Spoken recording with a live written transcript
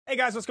Hey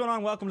guys, what's going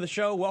on? Welcome to the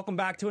show. Welcome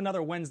back to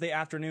another Wednesday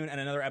afternoon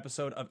and another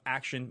episode of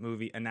Action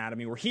Movie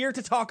Anatomy. We're here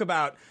to talk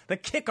about the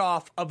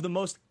kickoff of the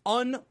most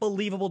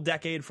unbelievable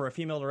decade for a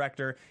female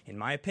director, in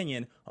my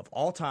opinion, of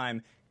all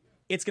time.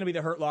 It's going to be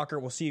The Hurt Locker.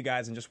 We'll see you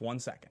guys in just 1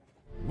 second.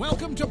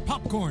 Welcome to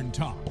Popcorn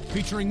Talk,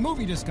 featuring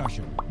movie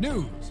discussion,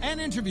 news,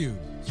 and interviews.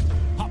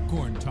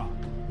 Popcorn Talk.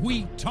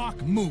 We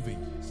talk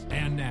movies.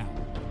 And now,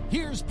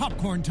 here's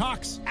Popcorn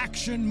Talk's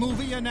Action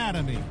Movie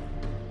Anatomy.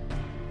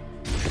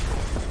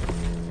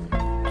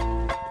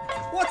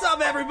 What's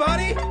up,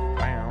 everybody?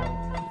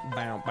 Bow,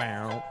 bow,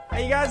 bow. How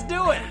you guys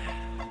doing?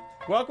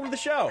 Welcome to the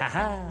show.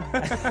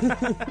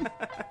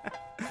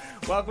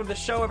 Welcome to the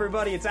show,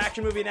 everybody. It's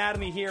Action Movie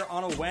Anatomy here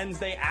on a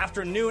Wednesday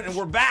afternoon, and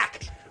we're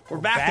back. We're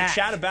back to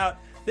chat about...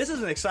 This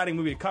is an exciting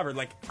movie to cover.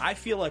 Like, I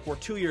feel like we're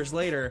 2 years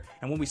later,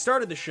 and when we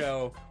started the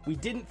show, we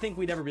didn't think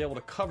we'd ever be able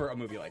to cover a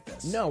movie like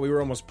this. No, we were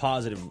almost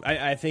positive.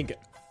 I think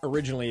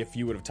originally if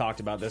you would have talked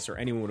about this or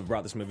anyone would have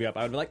brought this movie up,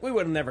 I would be like, we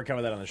would have never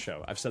covered that on the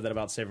show. I've said that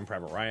about Saving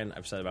Private Ryan.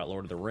 I've said about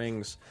Lord of the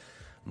Rings.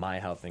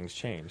 How things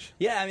change.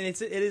 Yeah, I mean,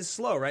 it is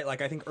slow, right?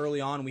 Like, I think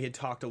early on we had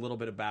talked a little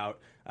bit about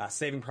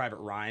Saving Private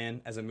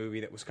Ryan as a movie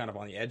that was kind of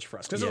on the edge for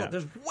us. Because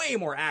there's way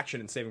more action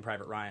in Saving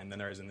Private Ryan than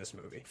there is in this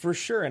movie. For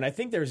sure, and I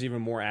think there's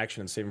even more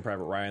action in Saving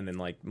Private Ryan than,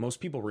 like,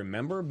 most people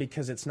remember,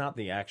 because it's not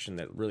the action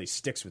that really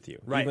sticks with you.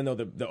 Right. Even though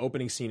the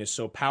opening scene is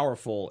so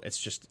powerful,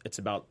 it's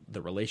about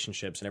the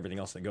relationships and everything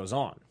else that goes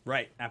on.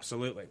 Right,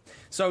 absolutely.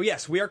 So,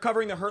 yes, we are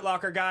covering The Hurt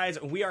Locker, guys,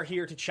 and we are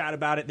here to chat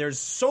about it. There's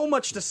so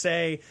much to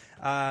say.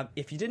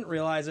 If you didn't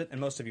realize it,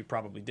 and most of you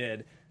probably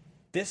did,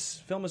 this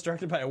film is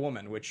directed by a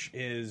woman, which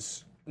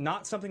is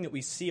not something that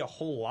we see a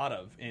whole lot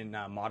of in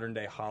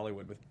modern-day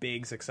Hollywood with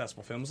big,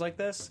 successful films like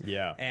this.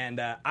 Yeah.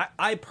 And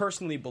I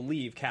personally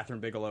believe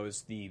Catherine Bigelow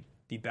is the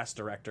best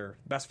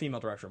female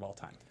director of all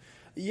time.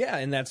 Yeah,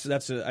 and that's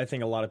I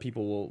think a lot of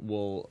people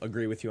will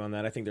agree with you on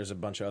that. I think there's a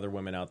bunch of other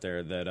women out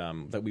there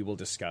that we will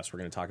discuss. We're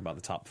going to talk about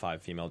the top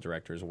 5 female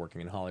directors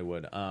working in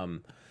Hollywood.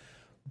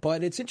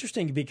 But it's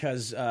interesting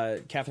because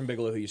Catherine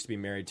Bigelow, who used to be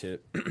married to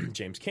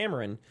James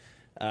Cameron,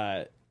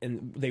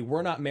 and they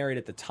were not married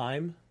at the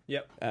time.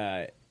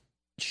 Yep.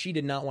 She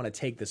did not want to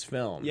take this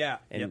film. Yeah.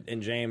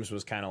 And James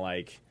was kind of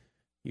like,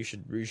 you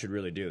should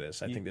really do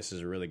this. I think this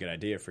is a really good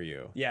idea for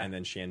you. Yeah. And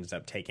then she ends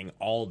up taking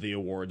all the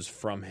awards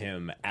from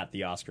him at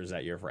the Oscars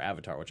that year for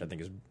Avatar, which I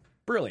think is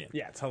brilliant.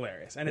 Yeah, it's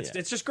hilarious. And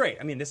it's just great.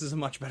 I mean, this is a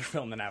much better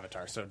film than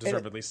Avatar, so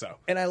deservedly so.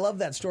 And I love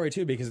that story,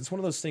 too, because it's one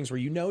of those things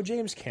where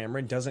James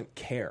Cameron doesn't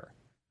care.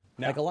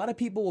 No. Like, a lot of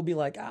people will be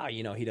like,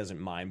 he doesn't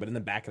mind. But in the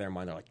back of their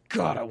mind, they're like,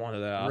 God, I wanted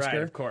that Oscar.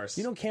 Right, of course.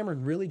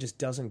 Cameron really just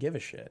doesn't give a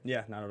shit.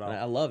 Yeah, not at all. And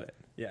I love it.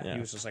 Yeah, he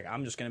was just like,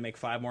 I'm just going to make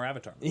 5 more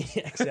Avatar movies.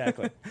 Yeah,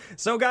 exactly.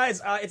 So,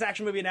 guys, it's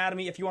Action Movie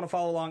Anatomy. If you want to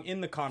follow along in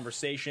the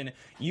conversation,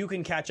 you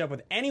can catch up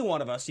with any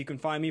one of us. You can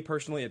find me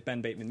personally at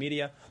Ben Bateman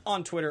Media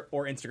on Twitter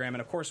or Instagram.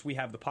 And, of course, we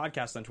have the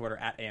podcast on Twitter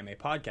at AMA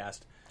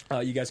Podcast.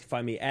 You guys can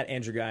find me at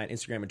Andrew Guy on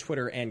Instagram and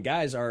Twitter. And,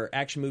 guys, our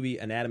Action Movie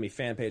Anatomy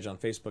fan page on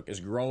Facebook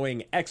is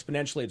growing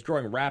exponentially. It's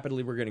growing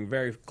rapidly. We're getting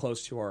very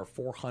close to our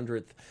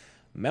 400th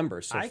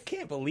members. So I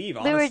can't believe,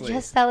 honestly. We were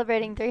just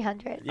celebrating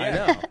 300. Yeah. I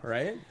know,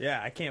 right?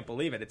 Yeah, I can't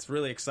believe it. It's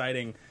really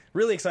exciting.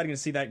 Really exciting to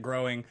see that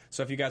growing.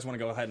 So if you guys want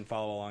to go ahead and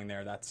follow along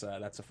there, that's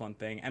a fun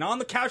thing. And on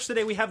the couch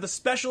today, we have the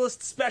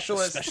specialist.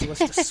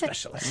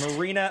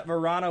 Marina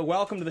Verano.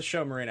 Welcome to the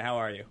show, Marina. How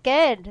are you?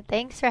 Good.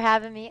 Thanks for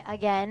having me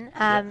again.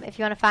 If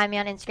you want to find me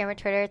on Instagram or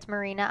Twitter, it's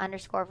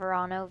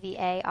Marina_Verano,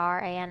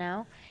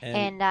 Varano.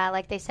 And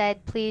like they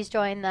said, please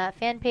join the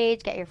fan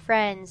page. Get your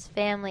friends,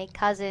 family,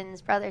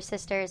 cousins, brothers,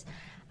 sisters.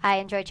 I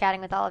enjoy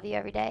chatting with all of you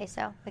every day,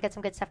 so we got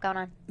some good stuff going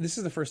on. This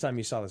is the first time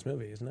you saw this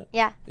movie, isn't it?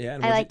 Yeah. Yeah.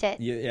 I liked it.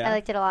 Yeah. I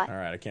liked it a lot. All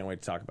right, I can't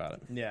wait to talk about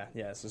it. Yeah,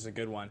 this is a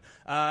good one.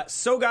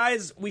 So,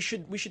 guys, we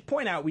should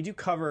point out we do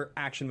cover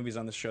action movies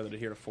on this show that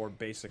adhere to 4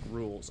 basic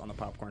rules on the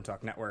Popcorn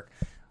Talk Network.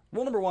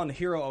 Rule number 1, the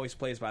hero always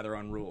plays by their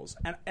own rules.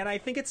 And I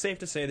think it's safe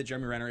to say that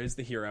Jeremy Renner is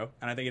the hero,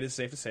 and I think it is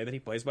safe to say that he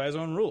plays by his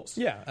own rules.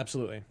 Yeah,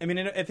 absolutely. I mean,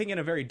 I think in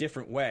a very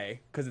different way,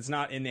 because it's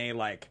not in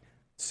a,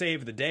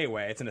 save the day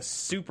way. It's in a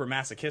super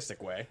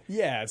masochistic way.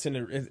 Yeah, I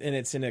think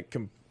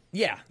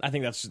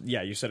that's,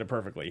 you said it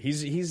perfectly.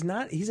 He's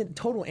a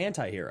total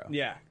anti-hero.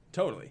 Yeah,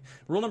 totally.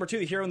 Rule number 2,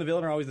 the hero and the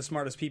villain are always the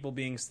smartest people,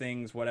 beings,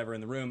 things, whatever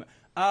in the room.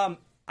 I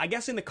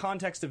guess in the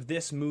context of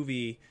this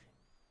movie,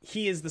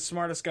 he is the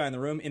smartest guy in the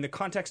room. In the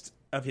context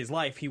of his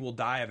life, he will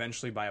die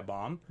eventually by a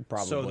bomb.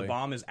 Probably. So the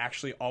bomb is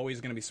actually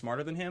always going to be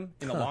smarter than him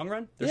in the long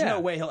run. There's no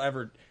way he'll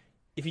ever...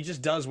 If he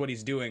just does what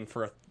he's doing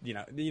for you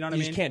know what I mean?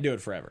 You just can't do it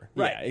forever.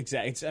 Right. Yeah,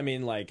 exactly. I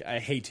mean, I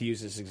hate to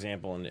use this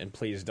example, and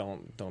please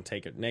don't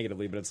take it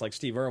negatively, but it's like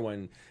Steve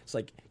Irwin. It's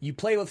like, you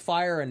play with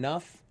fire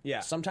enough,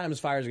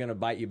 sometimes fire is going to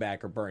bite you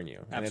back or burn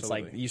you. And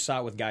Absolutely. it's like, you saw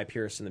it with Guy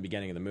Pearce in the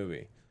beginning of the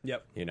movie.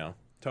 Yep.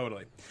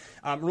 Totally.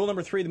 Rule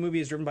number 3, the movie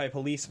is driven by a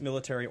police,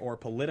 military, or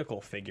political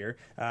figure.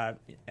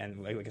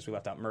 And I guess we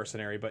left out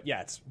mercenary, but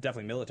yeah, it's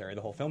definitely military.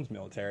 The whole film's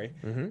military.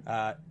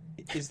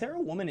 Mm-hmm. Is there a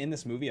woman in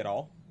this movie at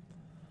all?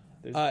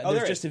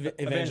 There's just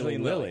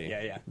Evangeline Lilly.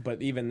 Yeah.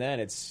 But even then,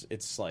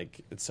 it's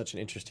like it's such an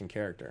interesting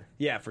character.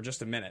 Yeah, for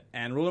just a minute.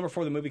 And rule number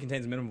 4: the movie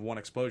contains a minimum of one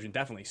explosion.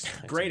 Definitely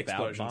great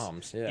about explosions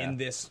bombs, yeah. in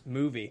this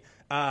movie.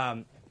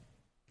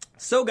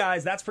 So,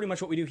 guys, that's pretty much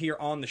what we do here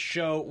on the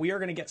show. We are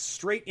going to get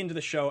straight into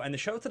the show, and the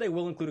show today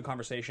will include a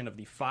conversation of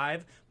the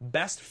 5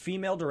 best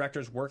female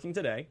directors working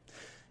today.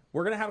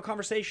 We're going to have a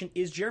conversation: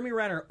 is Jeremy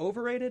Renner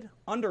overrated,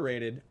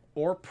 underrated,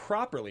 or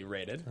properly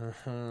rated?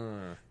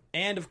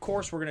 And, of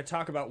course, we're going to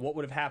talk about what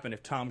would have happened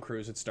if Tom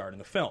Cruise had starred in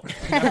the film.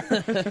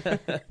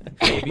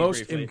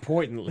 Most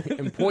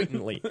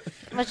importantly.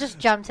 Let's just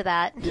jump to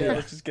that. Yeah,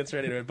 let's just get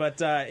straight into it. But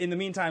in the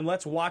meantime,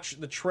 let's watch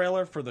the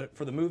trailer for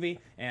the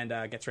movie and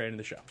get straight into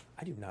the show.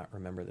 I do not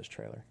remember this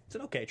trailer. It's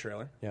an okay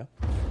trailer. Yeah.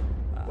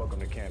 Welcome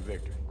to Camp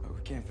Victory. Oh,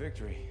 Camp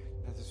Victory?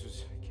 I thought this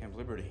was Camp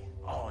Liberty.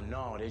 Oh,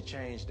 no, they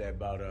changed that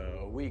about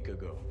a week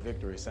ago.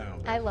 Victory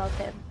sound. I love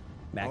him.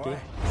 Mackie?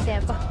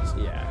 Sambo.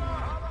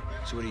 Yeah.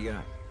 So what do you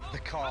got? The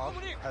car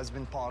has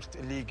been parked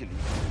illegally.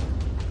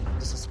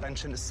 The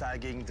suspension is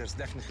sagging. There's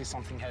definitely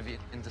something heavy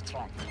in the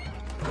trunk.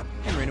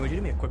 Hey, Marina, would you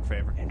do me a quick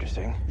favor?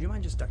 Interesting. Would you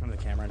mind just ducking to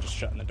the camera and just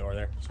shutting the door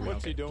there? So we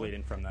What's don't he get doing?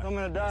 bleeding from that. I'm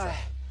gonna die.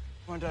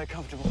 I wanna die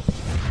comfortable.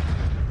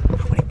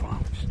 How many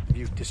bombs have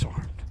you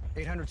disarmed?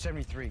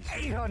 873.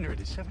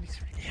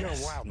 873. You're a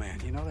wild man,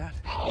 you know that?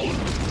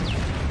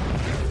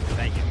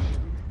 Thank you.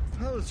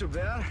 That was so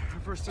bad. Our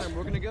first time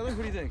working together.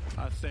 What do you think?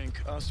 I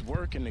think us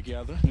working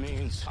together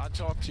means I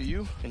talk to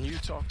you and you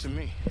talk to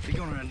me. You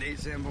going on a date,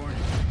 Sanborn?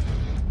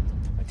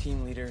 My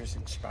team leader is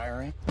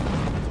inspiring.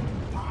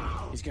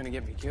 He's gonna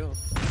get me killed.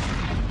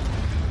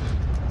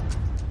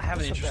 I have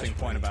an interesting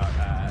point about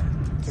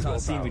the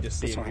scene we just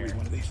seen disarming here.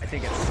 one of these I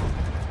think it's...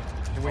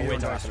 We'll wait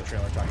till after the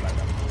trailer talk about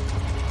that.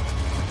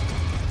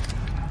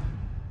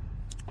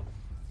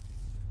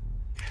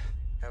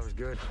 That was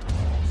good.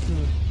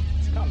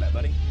 It's combat,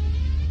 buddy.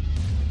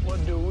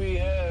 What do we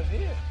have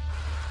here?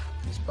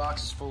 This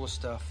box is full of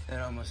stuff that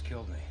almost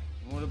killed me.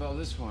 What about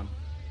this one?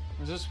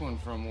 Where's this one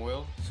from,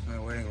 Will? It's my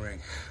wedding ring.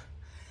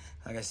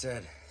 Like I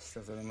said,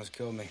 stuff that almost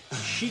killed me.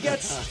 She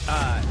gets,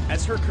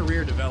 as her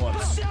career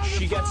develops,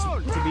 she gets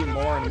to be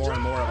more and more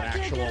and more of an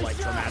actual, like,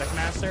 dramatic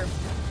master.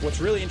 What's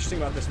really interesting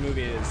about this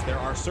movie is there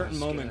are certain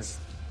moments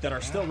that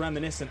are still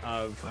reminiscent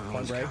of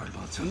Point Break.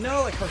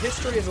 No, like, her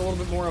history is a little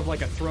bit more of,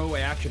 like, a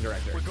throwaway action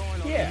director.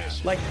 Yeah,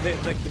 like,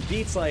 the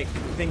beats, like,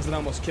 Things That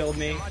Almost Killed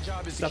Me,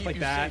 stuff like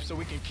that. So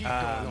we can keep going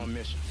on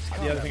missions.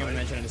 The other thing I'm going to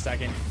mention in a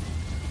second,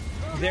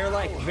 they're,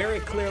 like,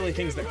 very clearly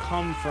things that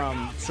come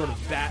from sort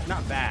of bad,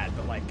 not bad,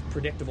 but, like,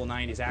 predictable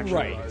 90s action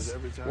movies.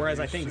 Whereas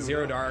I think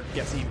Zero Dark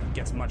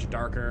gets much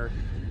darker,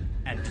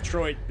 and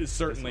Detroit is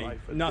certainly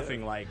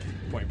nothing like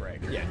Point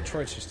Break. Yeah,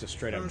 Detroit's just a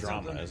straight up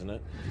drama, isn't it?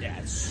 Yeah,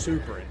 it's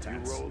super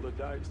intense. Roll the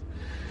dice.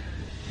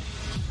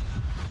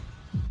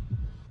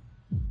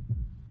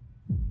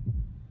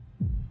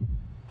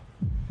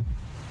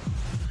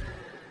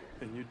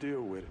 And you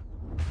deal with it.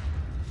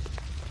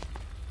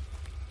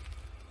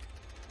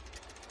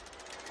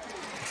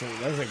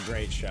 That's a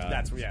great shot.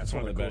 It's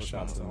one of the best coolest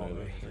shots in the whole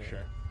movie. for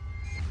sure.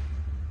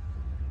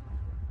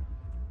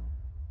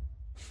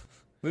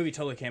 Movie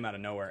totally came out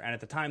of nowhere, and at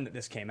the time that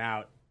this came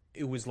out,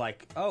 it was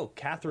like, oh,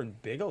 Catherine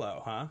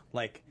Bigelow, huh?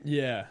 Like,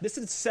 Yeah. this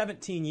is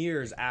 17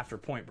 years after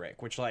Point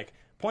Break, which, like,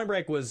 Point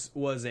Break was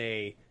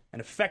an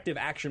effective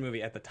action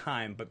movie at the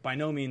time, but by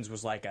no means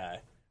was like an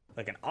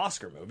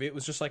Oscar movie. It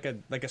was just like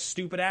a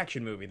stupid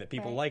action movie that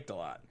people liked a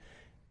lot.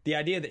 The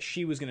idea that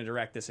she was going to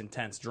direct this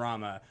intense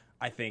drama,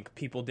 I think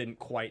people didn't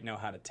quite know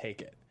how to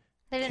take it.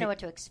 They didn't know what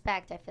to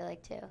expect, I feel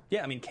like, too.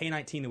 Yeah, I mean,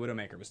 K-19, The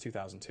Widowmaker was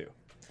 2002.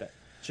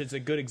 It's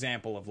a good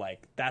example of,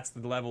 like, that's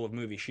the level of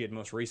movie she had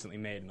most recently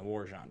made in the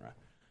war genre.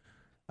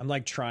 I'm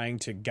like trying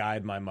to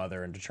guide my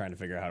mother into trying to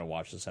figure out how to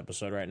watch this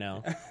episode right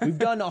now. We've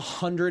done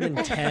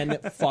 110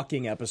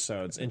 fucking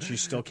episodes, and she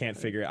still can't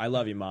figure it. I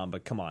love you, Mom,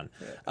 but come on.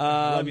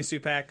 Love you,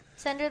 Supak.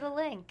 Send her the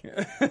link.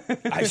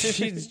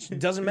 She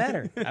doesn't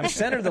matter. I've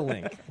sent her the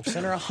link. I've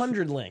sent her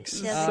 100 links.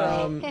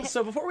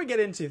 So before we get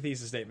into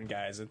thesis statement,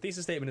 guys, a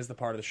thesis statement is the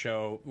part of the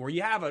show where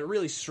you have a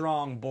really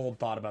strong, bold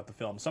thought about the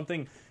film.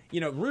 Something,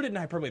 rooted in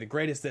hyperbole, the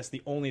greatest this,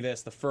 the only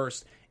this, the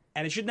first.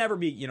 And it should never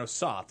be,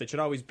 soft. It should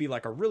always be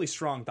like a really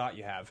strong thought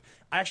you have.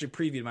 I actually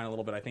previewed mine a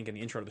little bit, I think, in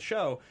the intro to the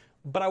show.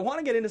 But I want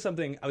to get into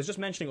something I was just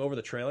mentioning over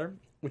the trailer,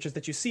 which is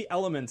that you see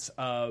elements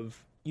of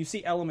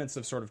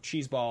sort of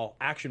cheeseball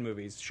action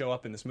movies show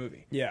up in this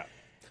movie. Yeah.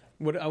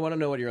 I want to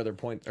know what your other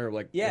point, or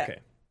like, Yeah. okay.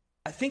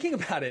 Thinking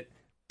about it,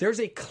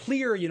 there's a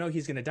clear,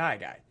 he's going to die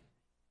guy.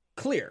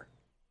 Clear.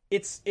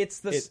 It's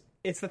the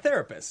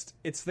therapist.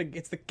 It's the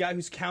guy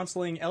who's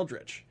counseling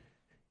Eldritch.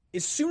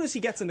 As soon as he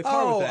gets in the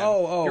car with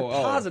them, you're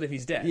positive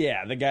he's dead.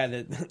 Yeah, the guy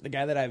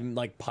that I'm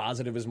like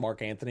positive is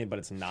Mark Anthony, but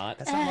it's not.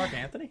 That's not Mark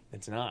Anthony?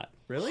 It's not.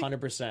 Really?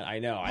 100%. I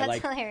know. That's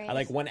hilarious.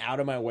 I went out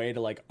of my way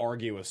to like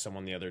argue with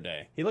someone the other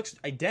day. He looks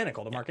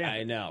identical to Mark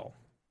Anthony.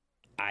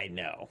 I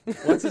know.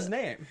 What's his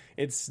name?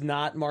 It's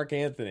not Mark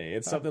Anthony.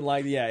 It's something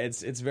like,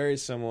 it's very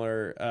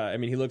similar. I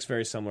mean, he looks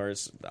very similar.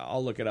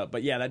 I'll look it up.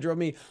 But yeah, that drove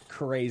me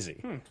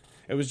crazy.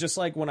 It was just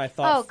like when I Oh,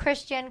 thought.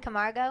 Christian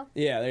Camargo.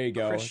 Yeah, there you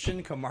go.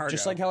 Christian Camargo.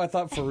 Just like how I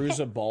thought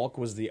Fairuza Balk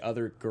was the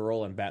other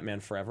girl in Batman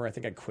Forever. I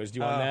think I quizzed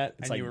you on that.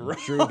 It's and you like were wrong.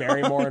 Drew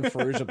Barrymore and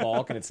Fairuza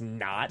Balk, and it's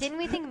not. Didn't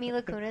we think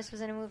Mila Kunis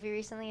was in a movie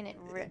recently, and it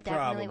Probably.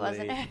 definitely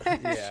wasn't her?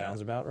 Yeah.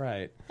 Sounds about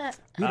right.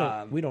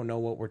 We don't know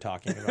what we're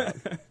talking about.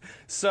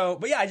 So,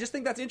 but yeah, I just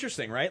think that's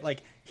interesting, right?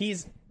 Like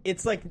it's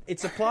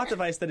a plot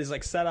device that is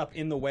like set up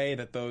in the way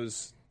that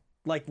those,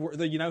 like,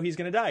 he's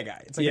going to die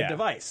guy. It's like Yeah. a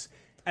device,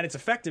 and it's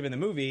effective in the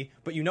movie,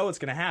 but you know it's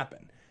going to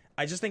happen.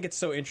 I just think it's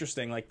so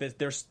interesting. Like,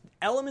 there's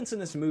elements in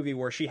this movie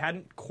where she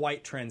hadn't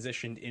quite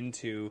transitioned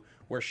into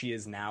where she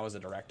is now as a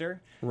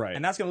director, Right.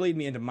 And that's going to lead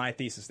me into my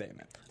thesis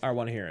statement. I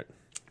want to hear it.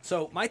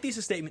 So my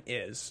thesis statement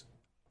is,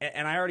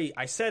 and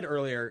I said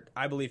earlier,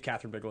 I believe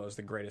Catherine Bigelow is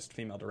the greatest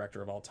female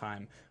director of all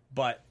time.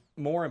 But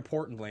more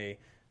importantly,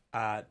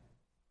 The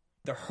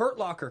Hurt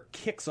Locker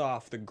kicks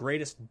off the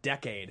greatest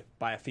decade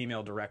by a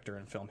female director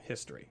in film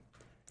history.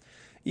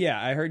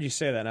 Yeah, I heard you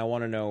say that, and I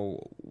want to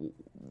know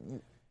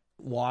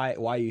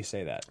why you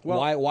say that.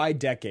 Well- Why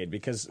decade?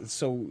 Because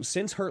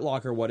since Hurt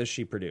Locker, what has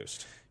she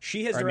produced?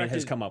 She has Or, I mean, directed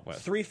has come up with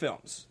 3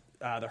 films: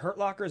 The Hurt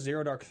Locker,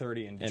 Zero Dark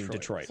 30, and Detroit. in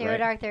Detroit, Zero right?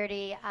 Dark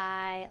 30.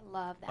 I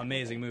love that.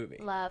 Amazing movie.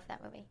 Love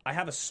that movie. I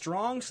have a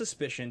strong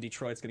suspicion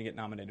Detroit's going to get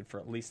nominated for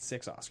at least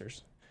 6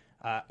 Oscars.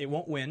 It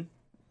won't win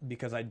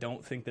because I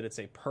don't think that it's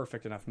a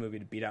perfect enough movie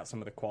to beat out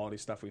some of the quality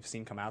stuff we've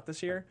seen come out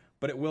this year,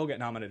 but it will get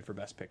nominated for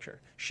Best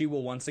Picture. She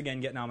will once again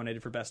get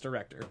nominated for Best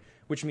Director,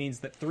 which means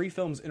that 3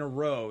 films in a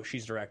row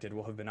she's directed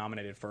will have been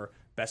nominated for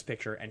Best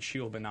Picture, and she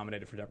will have been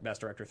nominated for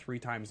Best Director 3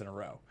 times in a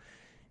row.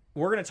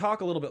 We're going to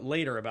talk a little bit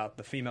later about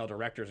the female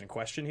directors in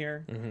question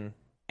here. Mm-hmm.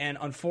 And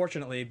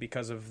unfortunately,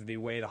 because of the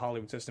way the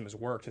Hollywood system has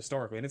worked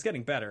historically, and it's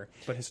getting better,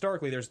 but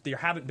historically there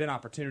haven't been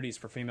opportunities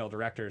for female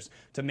directors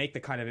to make the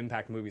kind of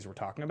impact movies we're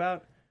talking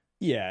about.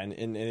 Yeah,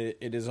 and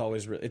it is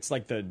always it's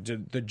like the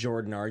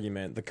Jordan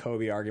argument, the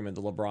Kobe argument,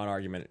 the LeBron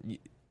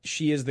argument.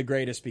 She is the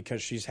greatest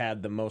because she's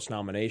had the most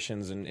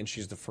nominations and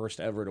she's the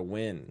first ever to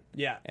win.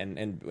 Yeah.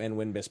 and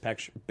win Best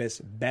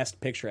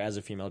Picture as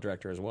a female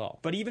director as well.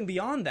 But even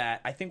beyond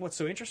that, I think what's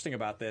so interesting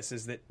about this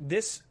is that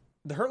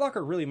The Hurt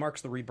Locker really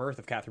marks the rebirth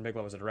of Catherine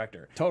Bigelow as a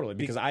director. Totally,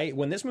 because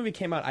when this movie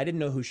came out, I didn't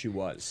know who she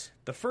was.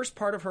 The first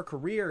part of her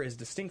career is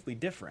distinctly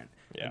different.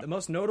 Yeah. The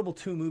most notable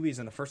 2 movies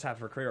in the first half of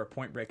her career are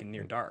Point Break and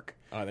Near Dark.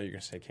 Oh, I thought you were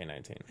going to say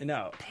K-19.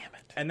 No. Damn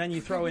it. And then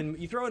you throw in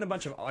a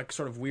bunch of like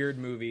sort of weird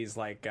movies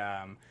like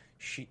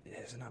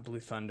is it not Blue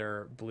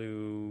Thunder,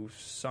 Blue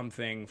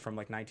something from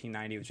like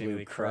 1990 with Jamie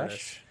Lee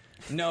Curtis.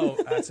 No,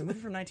 it's a movie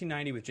from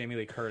 1990 with Jamie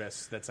Lee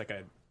Curtis that's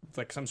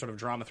like some sort of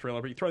drama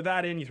thriller. But you throw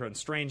that in, you throw in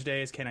Strange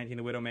Days, K-19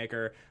 The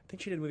Widowmaker. I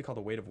think she did a movie called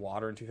The Weight of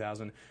Water in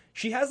 2000.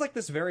 She has like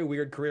this very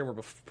weird career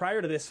where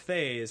prior to this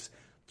phase,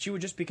 she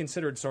would just be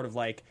considered sort of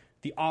like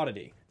the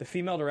oddity, the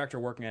female director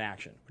working in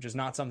action, which is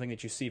not something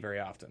that you see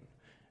very often.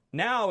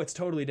 Now it's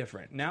totally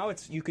different. Now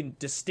you can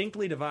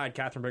distinctly divide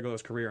Catherine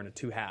Bigelow's career into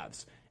 2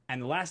 halves.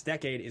 And the last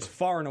decade is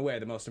far and away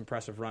the most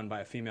impressive run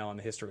by a female in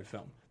the history of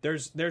film.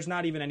 There's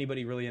not even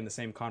anybody really in the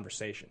same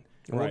conversation.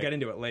 And we'll Right. get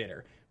into it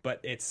later.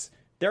 But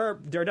there are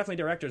definitely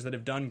directors that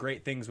have done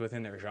great things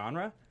within their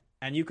genre.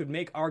 And you could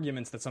make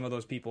arguments that some of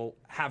those people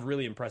have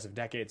really impressive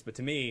decades. But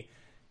to me,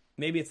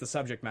 maybe it's the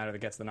subject matter that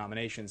gets the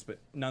nominations. But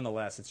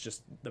nonetheless, it's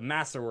just the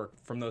masterwork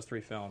from those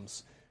 3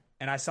 films.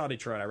 And I saw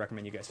Detroit. I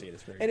recommend you guys see it.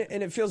 It's very good.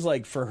 And it feels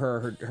like for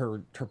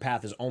her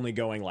path is only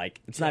going like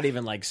it's not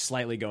even like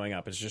slightly going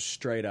up. It's just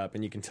straight up,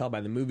 and you can tell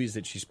by the movies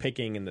that she's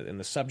picking and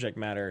the subject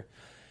matter.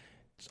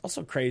 It's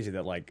also crazy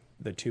that like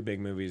the 2 big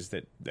movies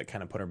that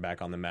kind of put her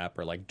back on the map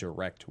are like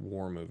direct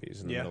war movies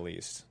in the Middle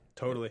East.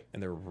 Totally.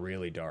 And they're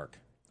really dark.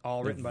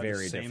 All written by the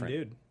very same different.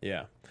 dude.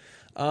 Yeah.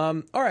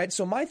 All right.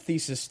 So my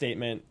thesis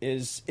statement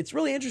is it's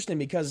really interesting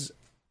because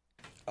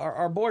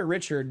our boy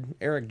Richard,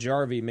 Eric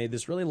Jarvie, made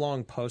this really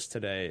long post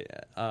today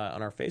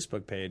on our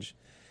Facebook page.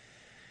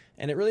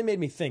 And it really made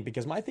me think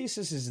because my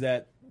thesis is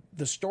that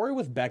the story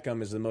with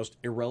Beckham is the most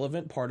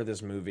irrelevant part of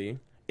this movie.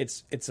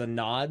 It's a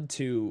nod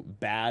to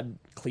bad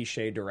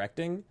cliche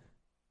directing.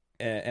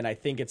 And I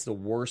think it's the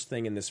worst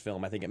thing in this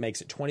film. I think it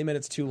makes it 20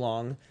 minutes too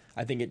long.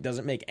 I think it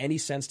doesn't make any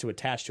sense to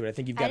attach to it. I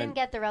think you've got I didn't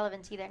get the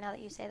relevance either. Now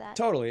that you say that,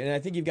 Totally, and I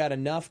think you've got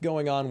enough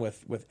going on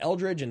with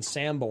Eldridge and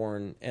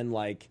Sanborn, and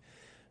like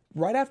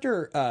right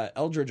after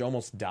Eldridge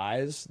almost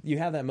dies, you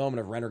have that moment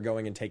of Renner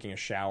going and taking a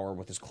shower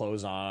with his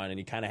clothes on, and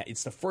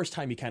it's the first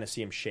time you kind of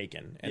see him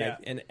shaken,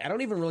 and I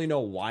don't even really know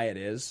why it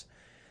is,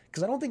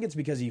 because I don't think it's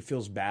because he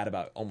feels bad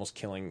about almost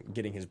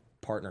getting his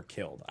partner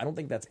killed. I don't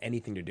think that's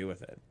anything to do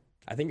with it.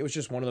 I think it was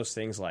just one of those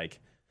things like,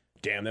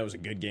 damn, that was a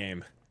good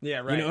game. Yeah,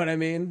 right. You know what I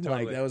mean?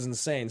 Totally. Like, that was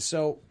insane.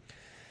 So,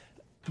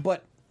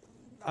 but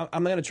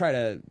I'm going to try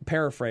to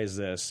paraphrase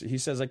this. He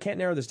says, I can't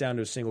narrow this down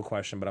to a single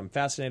question, but I'm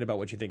fascinated about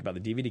what you think about the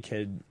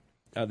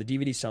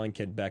DVD selling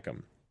kid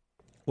Beckham.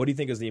 What do you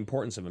think is the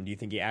importance of him? Do you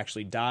think he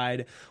actually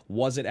died?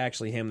 Was it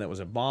actually him that was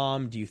a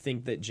bomb? Do you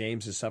think that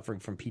James is suffering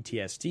from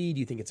PTSD? Do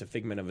you think it's a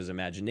figment of his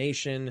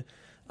imagination?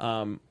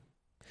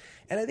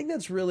 And I think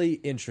that's really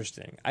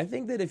interesting. I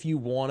think that if you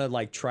want to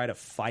like try to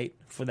fight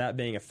for that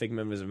being a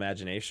figment of his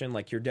imagination,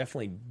 like you're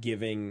definitely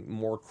giving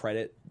more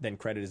credit than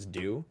credit is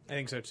due. I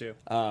think so too.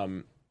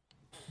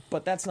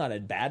 But that's not a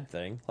bad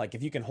thing. Like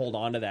if you can hold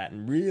on to that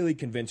and really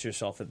convince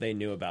yourself that they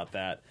knew about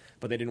that,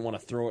 but they didn't want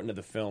to throw it into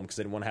the film because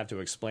they didn't want to have to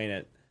explain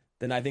it,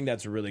 then I think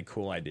that's a really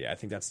cool idea. I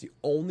think that's the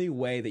only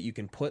way that you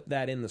can put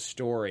that in the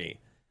story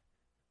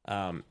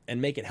and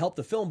make it help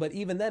the film. But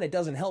even then, it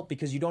doesn't help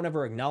because you don't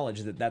ever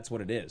acknowledge that that's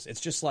what it is.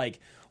 It's just like,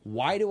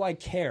 why do I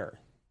care?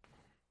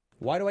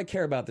 Why do I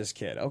care about this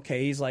kid?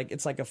 Okay, he's like,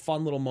 it's like a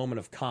fun little moment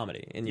of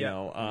comedy, and you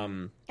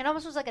know, it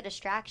almost was like a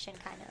distraction,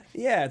 kind of.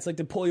 yeah, it's like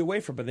to pull you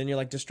away from, but then you're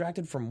like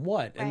distracted from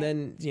what? Right. And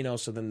then you know,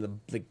 so then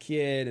the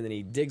kid, and then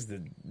he digs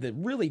the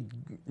really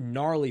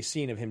gnarly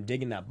scene of him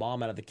digging that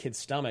bomb out of the kid's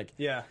stomach.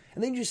 Yeah.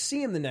 And then you just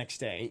see him the next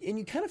day, and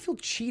you kind of feel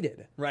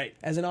cheated, Right.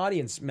 As an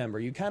audience member,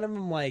 you kind of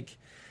am like,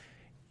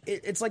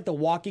 it's like the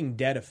Walking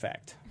Dead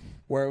effect.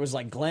 Where it was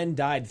like Glenn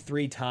died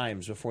 3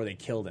 times before they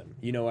killed him.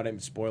 You know what I mean?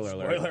 Spoiler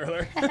alert.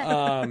 Spoiler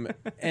alert.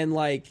 And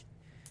like,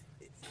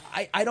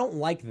 I don't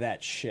like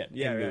that shit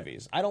in right.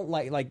 movies. I don't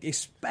like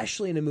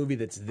especially in a movie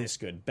that's this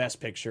good. Best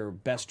Picture,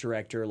 Best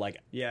Director, like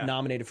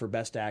nominated for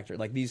Best Actor,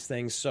 like these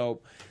things.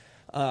 So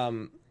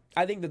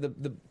I think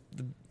that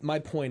my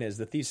point is,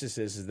 the thesis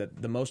is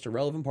that the most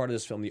irrelevant part of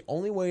this film, the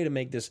only way to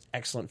make this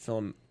excellent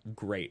film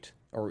great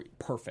or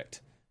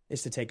perfect,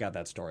 is to take out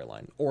that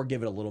storyline or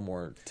give it a little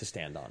more to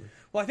stand on.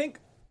 Well, I think,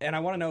 and I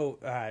want to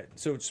know,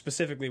 so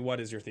specifically, what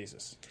is your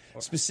thesis?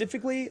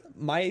 Specifically,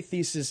 my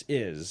thesis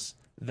is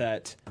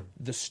that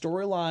the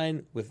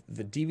storyline with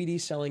the DVD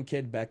selling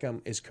kid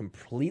Beckham is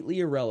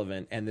completely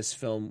irrelevant, and this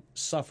film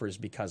suffers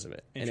because of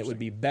it. And it would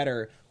be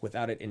better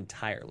without it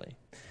entirely.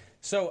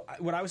 So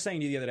what I was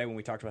saying to you the other day when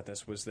we talked about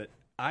this was that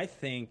I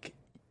think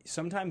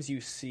sometimes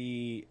you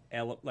see,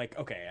 like,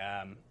 okay,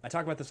 I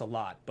talk about this a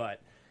lot,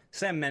 but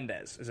Sam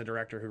Mendes is a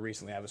director who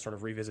recently I was sort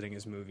of revisiting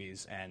his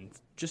movies and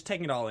just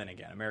taking it all in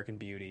again. American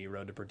Beauty,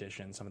 Road to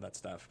Perdition, some of that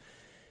stuff.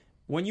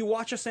 When you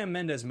watch a Sam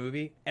Mendes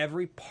movie,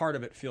 every part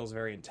of it feels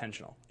very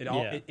intentional.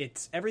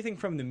 It's everything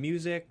from the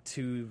music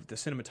to the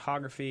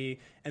cinematography,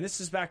 and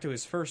this is back to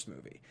his first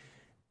movie.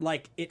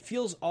 Like, it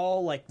feels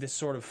all like this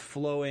sort of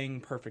flowing,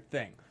 perfect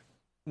thing.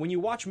 When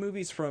you watch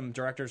movies from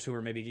directors who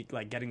are maybe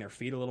like getting their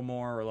feet a little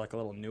more or like a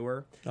little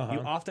newer, you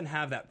often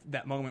have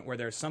that moment where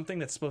there's something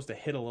that's supposed to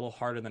hit a little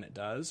harder than it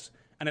does,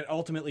 and it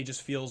ultimately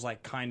just feels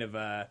like kind of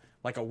a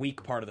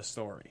weak part of the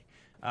story.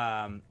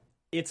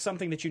 It's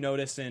something that you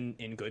notice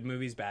in good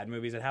movies, bad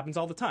movies. It happens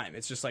all the time.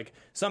 It's just like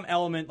some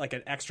element, like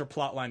an extra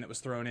plot line that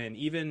was thrown in.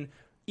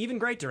 Even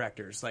great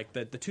directors, like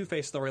the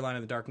Two-Face storyline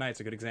in The Dark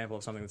Knight's a good example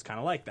of something that's kind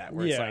of like that,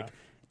 where it's like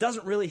it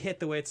doesn't really hit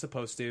the way it's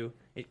supposed to.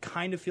 It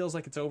kind of feels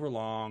like it's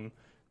overlong.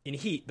 In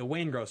Heat, the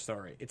Waingro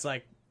story, it's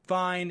like,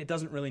 fine, it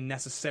doesn't really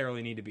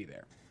necessarily need to be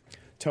there.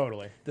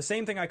 Totally. The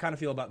same thing I kind of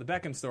feel about the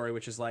Beckham story,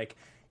 which is like,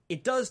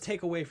 it does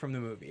take away from the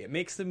movie. It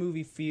makes the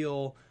movie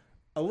feel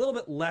a little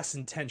bit less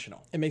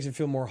intentional. It makes it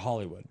feel more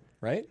Hollywood,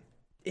 right?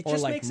 It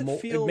just like makes it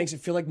feel... It makes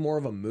it feel like more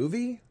of a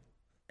movie?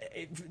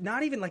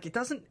 Not even like, it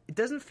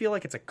doesn't feel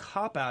like it's a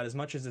cop-out as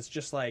much as it's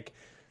just like,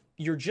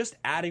 you're just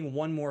adding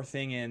one more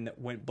thing in that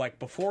when, like,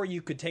 before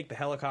you could take the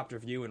helicopter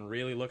view and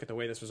really look at the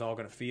way this was all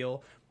going to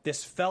feel,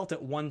 this felt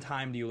at one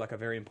time to you like a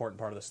very important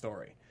part of the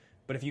story.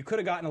 But if you could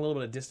have gotten a little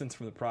bit of distance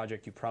from the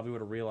project, you probably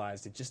would have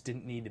realized it just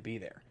didn't need to be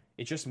there.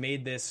 It just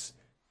made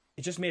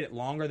it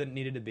longer than it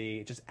needed to be.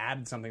 It just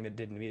added something that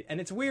didn't need. And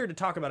it's weird to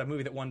talk about a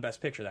movie that won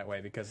Best Picture that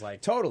way because,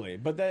 like, totally.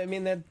 But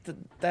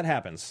that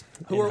happens.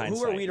 Who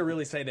are we to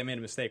really say they made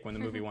a mistake when the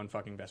movie won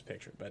fucking Best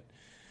Picture? But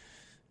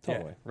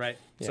totally right.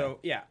 Yeah. So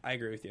yeah, I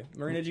agree with you.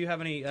 Marina, do you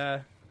have any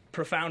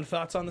profound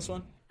thoughts on this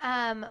one?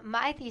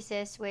 My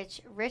thesis,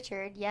 which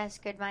Richard, yes,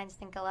 good minds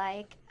think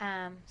alike.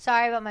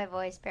 Sorry about my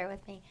voice, bear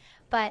with me.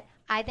 But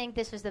I think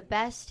this was the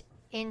best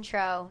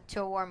intro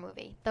to a war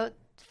movie. The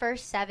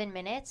first 7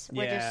 minutes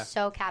were just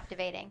so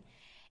captivating.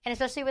 And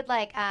especially with,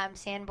 like,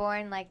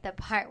 Sanborn, like, the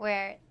part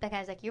where the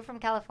guy's like, "You're from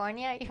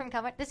California? You're from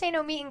California? This ain't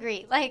no meet and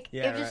greet." Like,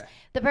 it was just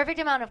the perfect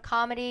amount of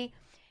comedy.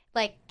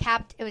 Like,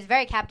 it was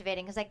very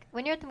captivating. Because, like,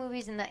 when you're at the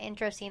movies in the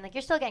intro scene, like,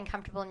 you're still getting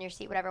comfortable in your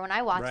seat, whatever. When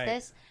I watched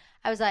this,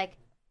 I was, like,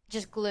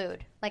 just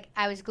glued. Like,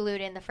 I was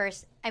glued in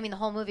the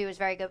whole movie was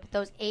very good. But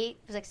those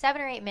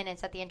 7 or 8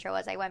 minutes that the intro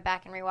was, I went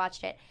back and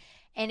rewatched it.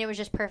 And it was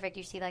just perfect.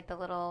 You see, like, the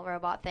little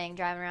robot thing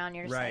driving around.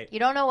 You're just like, you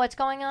don't know what's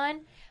going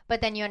on, but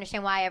then you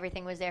understand why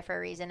everything was there for a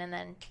reason, and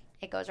then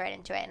it goes right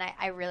into it. And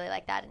I really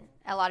like that. And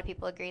a lot of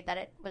people agreed that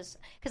it was,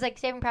 because, like,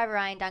 Saving Private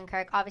Ryan,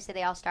 Dunkirk, obviously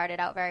they all started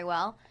out very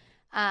well.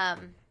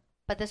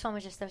 But this one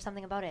was just, there was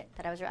something about it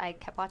that I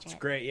kept watching it.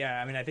 It's great,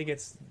 yeah. I mean, I think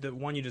it's the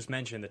one you just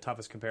mentioned, the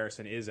toughest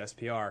comparison is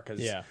SPR.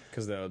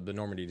 Because the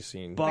Normandy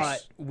scene.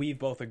 But we've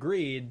both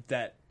agreed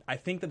that I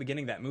think the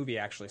beginning of that movie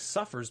actually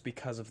suffers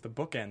because of the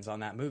bookends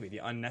on that movie, the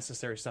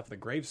unnecessary stuff at the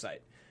gravesite,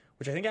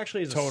 which I think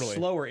actually is a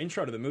slower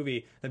intro to the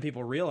movie than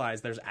people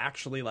realize. There's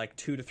actually like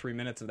 2 to 3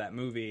 minutes of that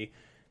movie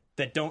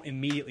that don't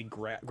immediately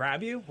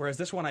grab you, whereas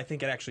this one I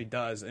think it actually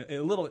does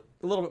a little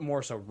bit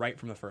more so right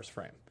from the first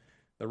frame.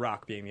 The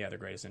Rock being the other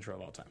greatest intro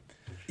of all time.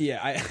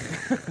 Yeah,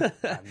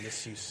 I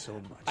miss you so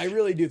much. I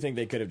really do think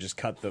they could have just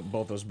cut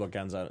both those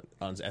bookends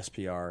on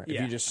SPR. If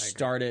Yeah, you just I agree.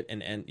 start it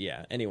and end.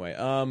 Yeah. Anyway,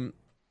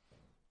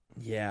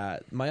 yeah.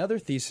 My other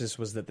thesis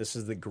was that this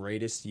is the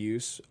greatest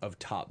use of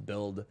top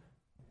build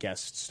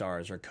guest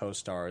stars or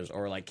co-stars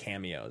or like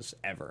cameos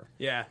ever.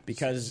 Yeah.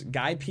 Because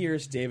Guy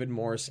Pearce, David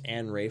Morse,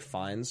 and Ralph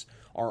Fiennes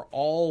are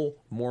all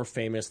more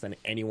famous than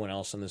anyone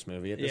else in this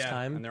movie at this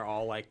time. And they're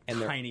all like And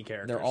tiny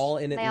characters. They're all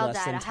in it They in all less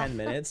died than off. 10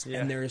 minutes, Yeah.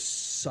 and there's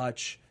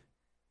such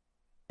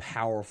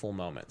powerful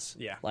moments.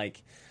 Yeah.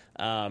 Like,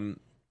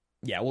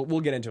 yeah, we'll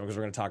get into it because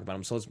we're going to talk about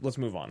them. So let's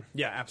move on.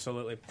 Yeah,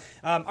 absolutely.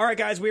 All right,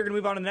 guys, we are going to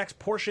move on to the next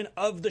portion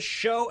of the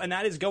show, and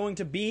that is going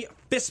to be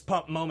fist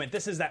pump moment.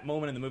 This is that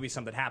moment in the movie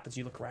something happens.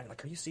 You look around, you're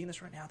like, are you seeing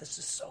this right now? This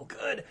is so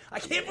good. I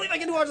can't believe I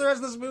get to watch the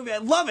rest of this movie. I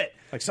love it.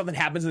 Like something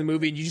happens in the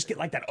movie, and you just get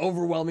like that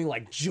overwhelming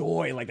like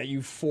joy, like that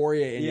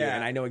euphoria in you. Yeah.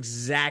 And I know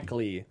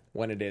exactly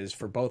when it is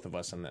for both of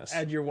us in this.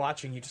 And you're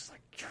watching, you just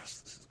like,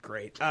 yes, this is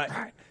great.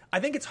 I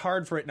think it's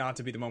hard for it not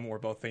to be the moment we're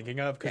both thinking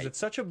of because it's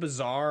such a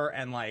bizarre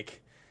and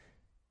like...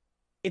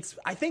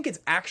 I think it's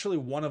actually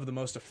one of the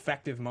most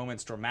effective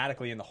moments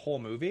dramatically in the whole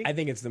movie. I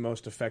think it's the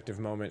most effective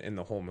moment in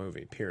the whole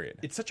movie. Period.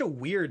 It's such a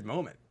weird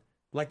moment.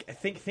 Like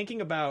thinking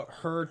about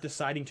her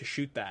deciding to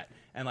shoot that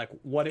and like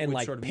what it And would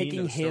like sort of mean picking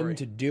to the story. him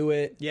to do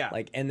it. Yeah.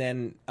 Like and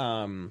then.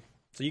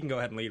 So you can go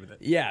ahead and lead with it.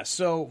 Yeah,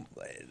 so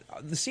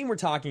the scene we're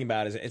talking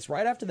about is it's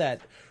right after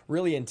that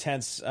really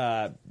intense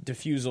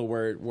defusal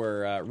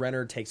where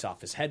Renner takes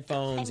off his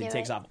headphones, he knew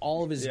takes it. off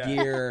all of his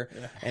gear,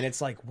 and it's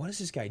like, what is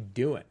this guy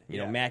doing? You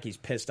know, Yeah. Mackey's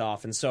pissed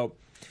off, and so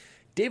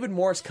David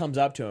Morse comes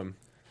up to him,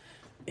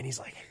 and he's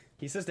like,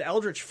 He says to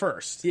Eldritch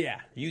first. "Yeah,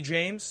 You,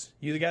 James?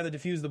 You the guy that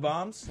defused the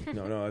bombs?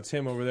 no, it's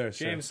him over there,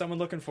 sir." James, someone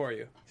looking for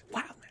you.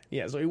 Wow, man.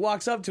 Yeah, so he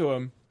walks up to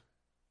him,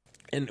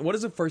 and what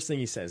is the first thing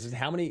he says? Is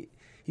how many?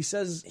 He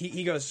says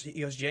He goes,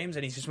 James,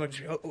 and he's just like,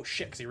 oh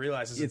shit, because he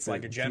realizes it's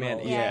like a general.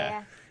 command-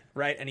 Yeah.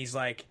 Right? And he's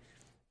like,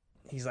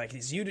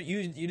 is you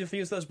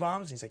defuse those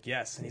bombs? And he's like,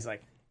 yes. And he's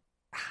like,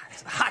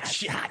 hot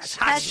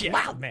shit.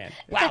 Wild man.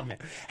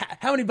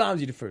 How many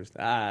bombs you defused?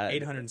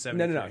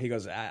 873. No. He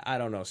goes, I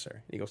don't know,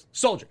 sir. He goes,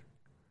 soldier,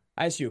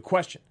 I ask you a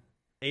question.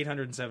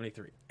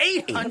 873.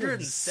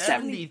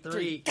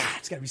 873. God,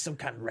 it's got to be some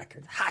kind of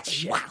record. Hot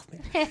shit. Wow,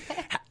 man.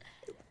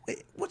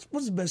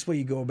 What's the best way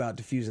you go about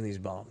defusing these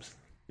bombs?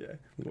 Yeah.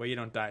 Well, you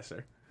don't die,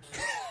 sir.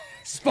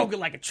 Spoken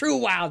like a true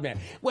wild man.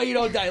 Well, you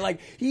don't die. Like,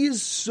 he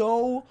is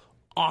so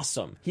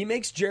awesome. He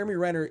makes Jeremy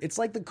Renner, it's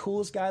like the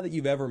coolest guy that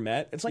you've ever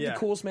met. It's like Yeah. the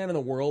coolest man in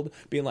the world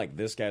being like,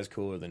 this guy's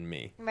cooler than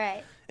me.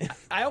 Right.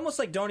 I almost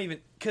like don't even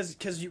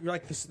because you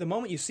like the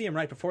moment you see him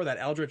right before that,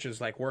 Eldritch is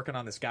like working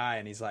on this guy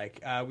and he's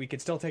like, we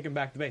could still take him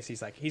back to base.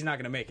 He's like, he's not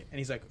going to make it, and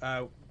he's like,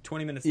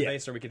 20 minutes to Yeah.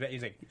 base, or we could.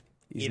 He's like,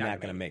 He's not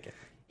going to make it.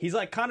 He's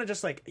like kind of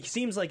just like he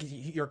seems like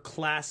your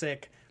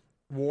classic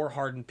war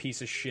hardened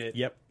piece of shit.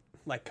 Yep.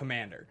 Like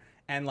commander,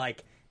 and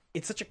like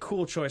it's such a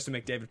cool choice to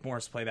make David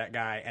Morse play that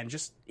guy, and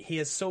just he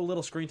has so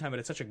little screen time, but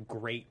it's such a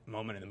great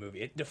moment in the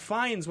movie. It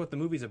defines what the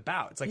movie's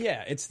about. It's like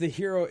Yeah, it's the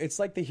hero. It's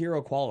like the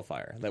hero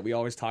qualifier that we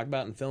always talk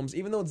about in films,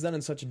 even though it's done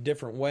in such a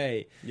different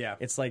way. Yeah.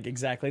 It's like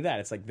exactly that.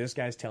 It's like this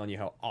guy's telling you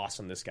how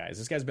awesome this guy is.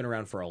 This guy's been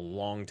around for a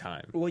long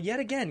time. Well, yet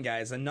again,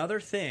 guys,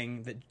 another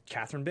thing that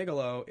Catherine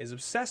Bigelow is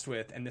obsessed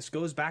with, and this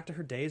goes back to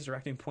her days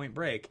directing Point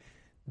Break.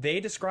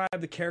 They describe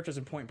the characters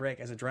in Point Break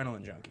as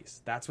adrenaline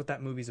junkies. That's what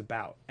that movie's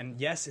about. And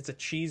yes, it's a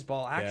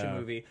cheeseball action Yeah.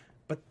 movie,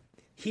 but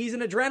he's an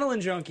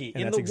adrenaline junkie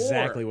And in that's the war.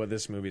 exactly what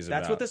this movie's about.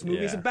 That's what this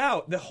movie's Yeah.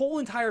 about. The whole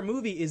entire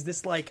movie is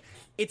this like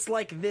it's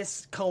like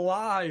this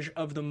collage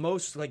of the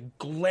most like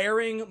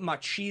glaring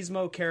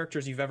machismo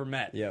characters you've ever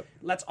met. Yep.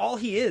 That's all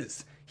he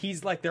is.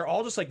 He's like they're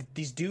all just like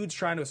these dudes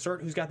trying to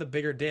assert who's got the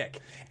bigger dick.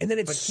 And then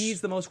it's but he's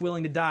the most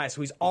willing to die,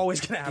 so he's always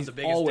going to have the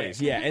biggest Always,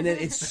 dick. yeah. And then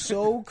it's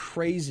so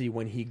crazy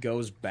when he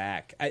goes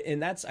back, and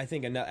that's I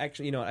think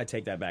actually, you know, I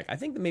take that back. I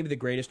think that maybe the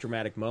greatest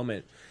dramatic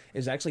moment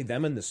is actually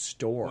them in the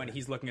store When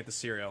he's looking at the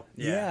cereal.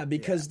 Yeah,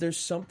 because there's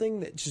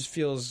something that just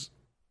feels.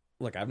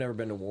 Look, I've never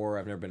been to war.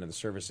 I've never been to the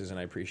services, and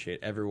I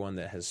appreciate everyone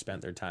that has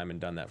spent their time and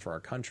done that for our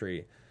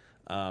country.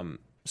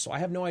 So I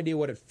have no idea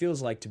what it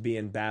feels like to be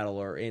in battle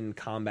or in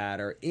combat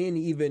or in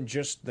even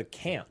just the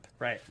camp.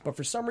 Right. But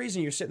for some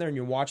reason, you're sitting there and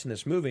you're watching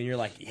this movie, and you're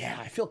like, "Yeah,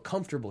 I feel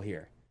comfortable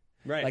here."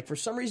 Right. Like for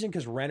some reason,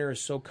 because Renner is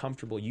so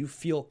comfortable, you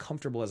feel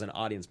comfortable as an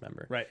audience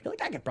member. Right. You're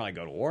like, I could probably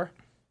go to war.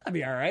 I'd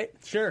be all right.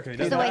 Sure, because he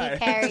Just doesn't the way die.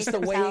 he carries Just the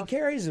way he himself.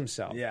 carries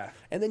himself. Yeah.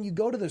 And then you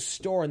go to the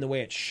store and the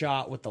way it's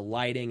shot with the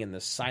lighting and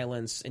the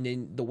silence and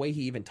then the way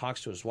he even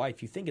talks to his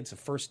wife, you think it's the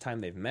first time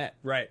they've met.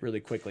 Right. Really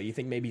quickly. You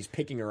think maybe he's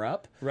picking her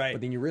up. Right.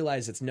 But then you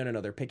realize it's no,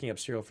 they're picking up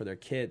cereal for their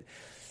kid.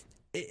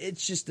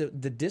 It's just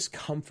the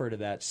discomfort of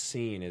that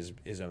scene is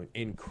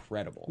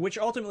incredible. Which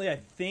ultimately I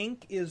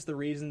think is the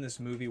reason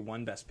this movie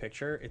won Best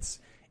Picture.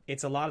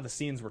 It's a lot of the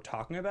scenes we're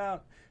talking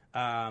about.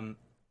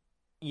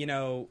 You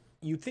know,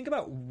 you think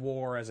about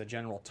war as a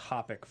general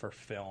topic for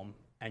film,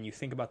 and you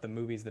think about the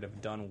movies that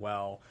have done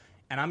well,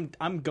 and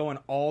I'm going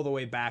all the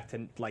way back to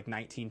like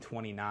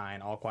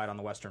 1929, All Quiet on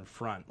the Western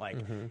Front. Like,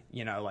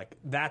 you know, like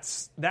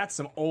that's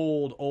some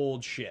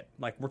old shit.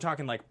 Like we're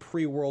talking like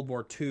pre-World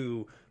War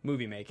II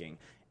movie making.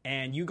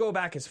 And you go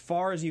back as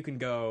far as you can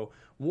go,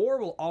 war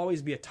will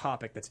always be a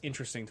topic that's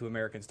interesting to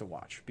Americans to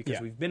watch because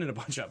we've been in a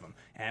bunch of them.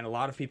 And a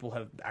lot of people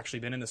have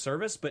actually been in the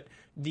service, but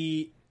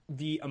the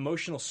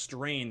emotional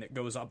strain that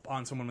goes up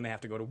on someone when they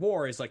have to go to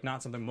war is like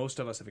not something most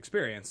of us have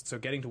experienced. So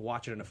getting to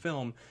watch it in a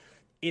film,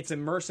 it's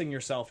immersing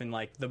yourself in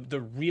like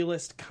the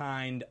realest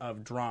kind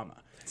of drama.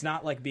 It's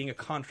not like being a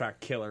contract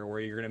killer where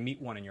you're going to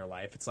meet one in your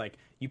life. It's like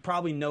you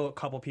probably know a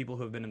couple people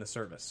who have been in the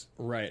service.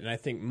 Right, and I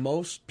think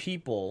most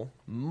people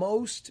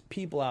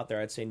out there,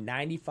 I'd say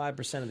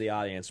 95% of the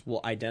audience will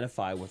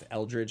identify with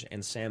Eldridge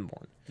and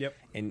Sanborn. Yep.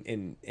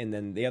 And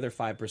then the other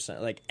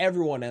 5%, like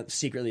everyone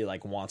secretly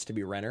like wants to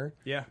be Renner.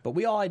 Yeah. But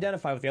we all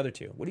identify with the other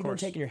two. What are you doing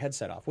taking your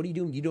headset off? What are you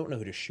doing? You don't know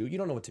who to shoot. You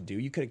don't know what to do.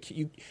 You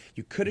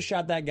could have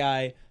shot that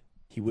guy.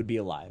 He would be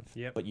alive,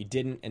 but you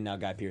didn't, and now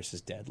Guy Pearce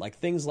is dead. Like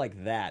things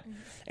like that.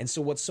 And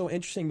so, what's so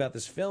interesting about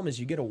this film is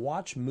you get to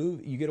watch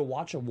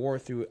a war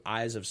through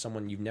eyes of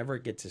someone you never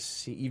get to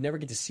see. You never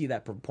get to see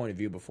that point of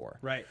view before.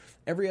 Right.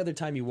 Every other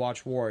time you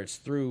watch war, it's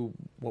through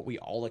what we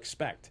all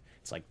expect.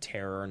 It's like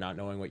terror, not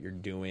knowing what you're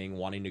doing,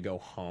 wanting to go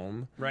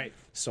home. Right.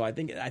 So I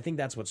think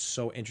that's what's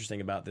so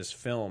interesting about this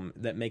film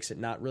that makes it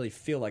not really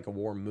feel like a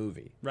war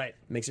movie. Right.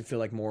 It makes it feel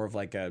like more of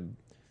like I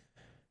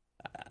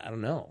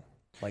don't know.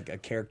 Like a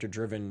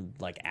character-driven,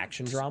 like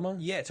action drama.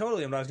 Yeah,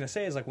 totally. And what I was going to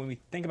say is, like, when we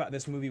think about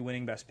this movie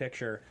winning Best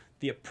Picture,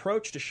 the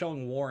approach to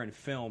showing war in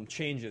film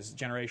changes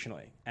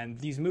generationally. And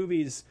these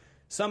movies,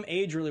 some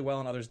age really well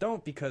and others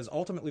don't, because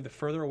ultimately, the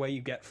further away you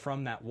get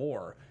from that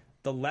war,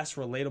 the less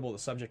relatable the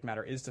subject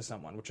matter is to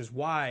someone. Which is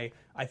why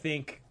I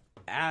think,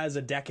 as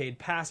a decade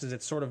passes,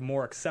 it's sort of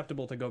more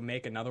acceptable to go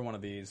make another one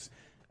of these.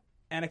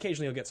 And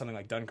occasionally, you'll get something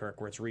like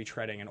Dunkirk, where it's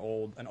retreading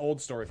an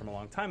old story from a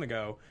long time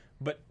ago.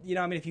 But, you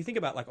know, I mean, if you think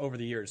about, like, over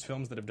the years,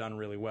 films that have done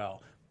really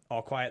well,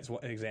 All Quiet's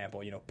an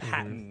example. You know,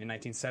 Patton in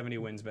 1970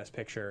 wins Best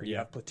Picture. You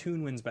have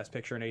Platoon wins Best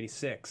Picture in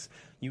 86.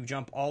 You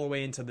jump all the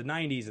way into the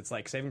 90s. It's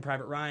like Saving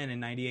Private Ryan in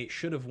 98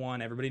 should have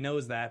won. Everybody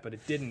knows that, but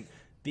it didn't.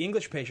 The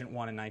English Patient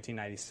won in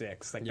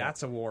 1996. Like,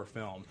 that's a war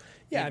film.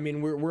 Yeah, I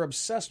mean, we're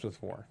obsessed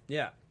with war.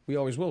 Yeah. We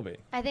always will be.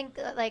 I think,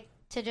 like,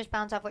 to just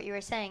bounce off what you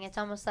were saying, it's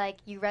almost like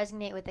you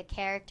resonate with the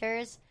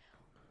characters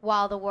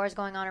while the war is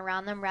going on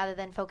around them rather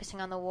than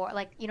focusing on the war.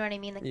 Like, you know what I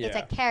mean? Like, it's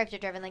like character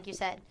driven, like you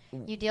said.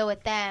 You deal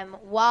with them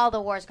while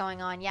the war is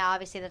going on. Yeah,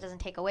 obviously that doesn't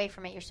take away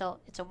from it.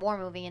 It's a war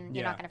movie and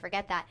you're not going to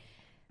forget that.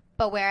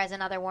 But whereas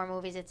in other war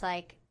movies, it's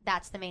like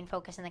that's the main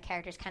focus and the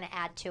characters kind of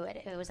add to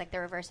it. It was like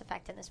the reverse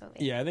effect in this movie.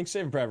 Yeah, I think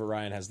Saving Private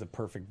Ryan has the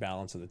perfect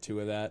balance of the two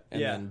of that.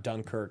 And then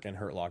Dunkirk and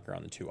Hurt Locker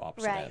on the two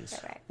opposite ends.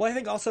 Right. Well, I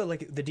think also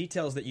like the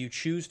details that you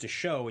choose to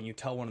show when you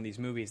tell one of these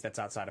movies that's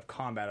outside of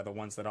combat are the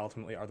ones that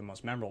ultimately are the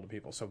most memorable to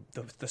people. So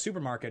the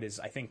supermarket is,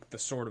 I think, the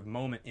sort of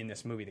moment in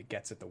this movie that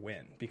gets it the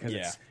win because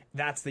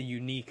that's the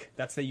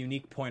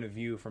unique point of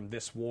view from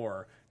this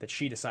war that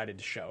she decided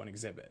to show and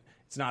exhibit.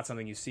 It's not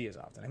something you see as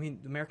often. I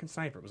mean, American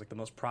Sniper was like the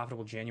most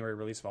profitable January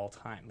release of all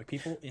time. Like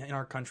people in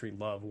our country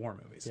love war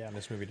movies. Yeah, and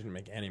this movie didn't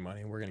make any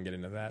money. We're going to get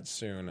into that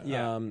soon.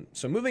 Yeah.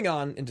 So moving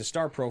on into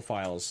star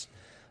profiles,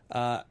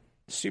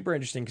 super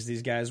interesting because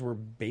these guys were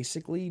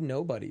basically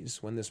nobodies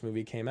when this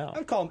movie came out. I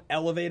would call them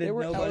elevated They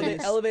were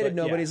nobodies. elevated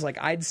but nobodies. Like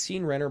I'd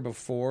seen Renner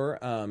before,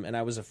 and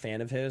I was a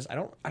fan of his. I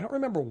don't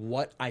remember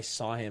what I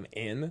saw him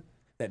in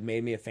that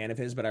made me a fan of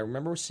his, but I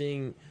remember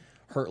seeing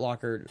Hurt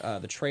Locker,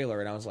 the trailer,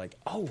 and I was like,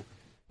 oh.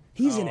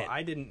 He's in it.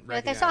 I didn't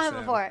Like I recognize saw him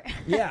before.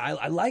 Yeah,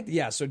 I liked.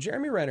 Yeah, so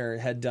Jeremy Renner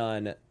had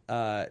done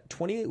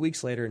 28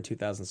 Weeks Later in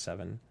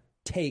 2007,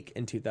 Take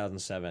in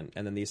 2007,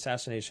 and then The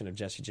Assassination of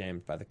Jesse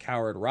James by the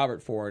coward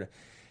Robert Ford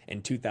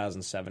in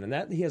 2007, and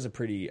that he has a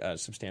pretty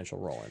substantial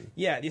role in.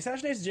 Yeah, The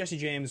Assassination of Jesse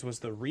James was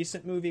the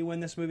recent movie when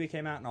this movie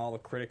came out, and all the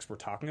critics were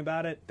talking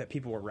about it, that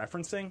people were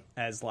referencing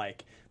as,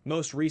 like,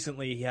 most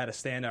recently he had a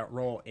standout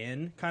role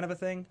in kind of a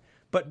thing.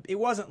 But it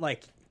wasn't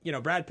like, you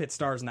know, Brad Pitt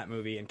stars in that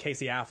movie, and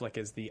Casey Affleck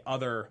is the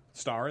other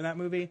star in that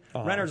movie.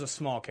 Renner's a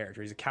small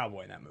character. He's a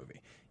cowboy in that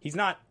movie. He's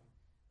not,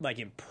 like,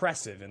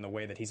 impressive in the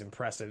way that he's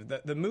impressive.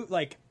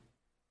 Like,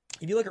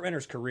 if you look at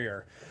Renner's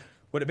career,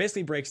 what it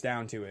basically breaks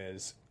down to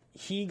is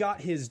he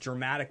got his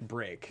dramatic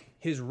break,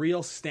 his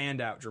real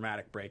standout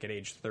dramatic break at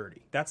age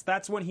 30.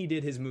 That's when he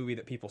did his movie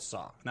that people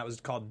saw, and that was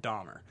called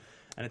Dahmer.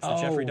 And it's the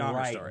Jeffrey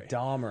Dahmer story.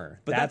 Dahmer.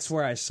 But that's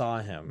where I saw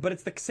him. But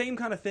it's the same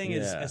kind of thing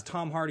as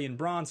Tom Hardy and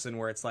Bronson,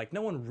 where it's like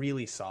no one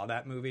really saw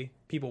that movie.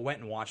 People went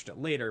and watched it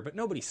later, but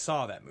nobody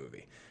saw that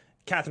movie.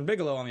 Catherine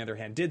Bigelow, on the other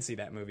hand, did see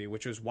that movie,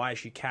 which was why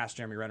she cast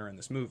Jeremy Renner in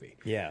this movie.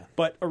 Yeah.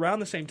 But around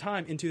the same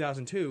time, in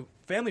 2002,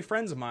 family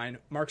friends of mine,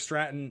 Mark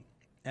Stratton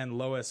and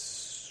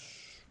Lois...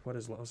 What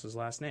is Lois's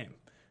last name?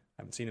 I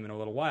haven't seen him in a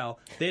little while.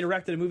 They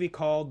directed a movie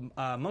called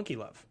Monkey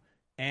Love.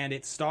 And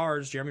it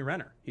stars Jeremy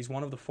Renner. He's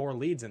one of the 4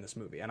 leads in this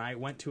movie. And I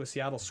went to a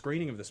Seattle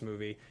screening of this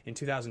movie in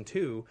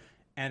 2002,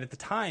 And at the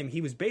time, he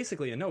was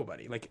basically a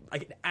nobody, like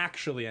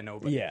actually a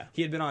nobody. Yeah.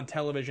 He had been on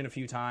television a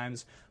few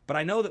times, but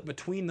I know that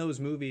between those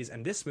movies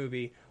and this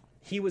movie,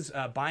 he was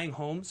buying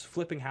homes,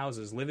 flipping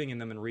houses, living in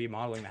them, and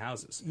remodeling the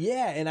houses.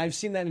 Yeah, and I've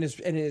seen that in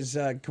his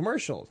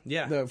commercial.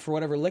 Yeah. For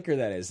whatever liquor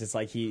that is. It's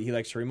like he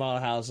likes to remodel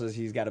houses,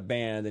 he's got a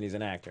band, and he's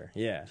an actor.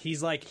 Yeah.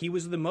 He's like, he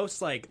was the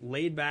most like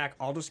laid back,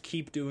 I'll just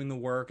keep doing the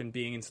work and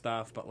being in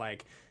stuff, but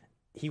like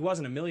he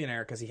wasn't a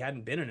millionaire because he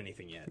hadn't been in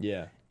anything yet.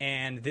 Yeah.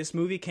 And this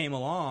movie came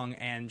along,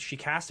 and she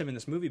cast him in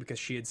this movie because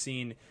she had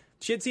seen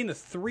the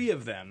three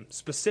of them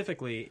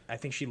specifically. I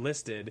think she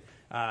listed.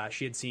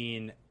 She had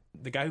seen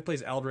the guy who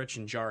plays Eldritch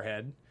in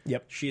Jarhead.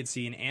 Yep. She had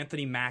seen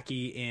Anthony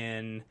Mackie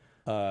in.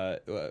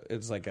 It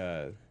was like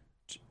a.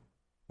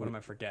 What am I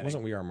forgetting? It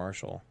wasn't We Are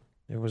Marshall.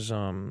 It was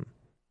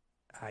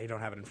I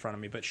don't have it in front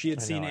of me, but she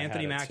had seen I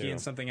Anthony had it Mackie too. in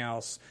something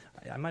else.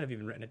 I might have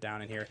even written it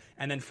down in here.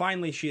 And then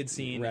finally, she had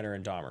seen Renner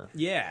and Dahmer.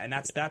 Yeah, and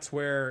that's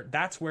where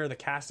the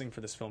casting for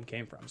this film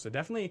came from. So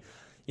definitely,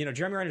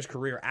 Jeremy Renner's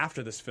career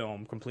after this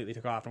film completely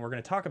took off, and we're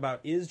going to talk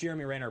about, is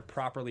Jeremy Renner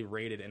properly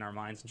rated in our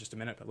minds in just a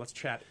minute. But let's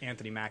chat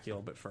Anthony Mackie a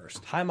little bit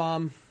first. Hi,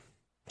 Mom.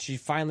 She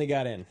finally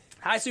got in.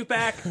 Hi,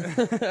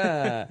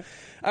 Supak.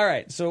 All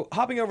right, so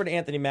hopping over to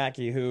Anthony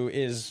Mackie, who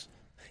is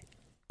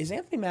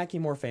Anthony Mackie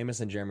more famous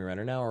than Jeremy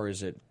Renner now, or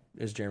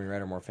is Jeremy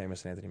Renner more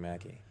famous than Anthony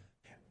Mackie?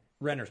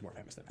 Renner's more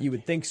famous than Mackie. You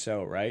would think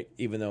so, right?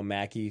 Even though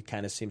Mackie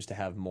kind of seems to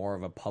have more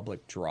of a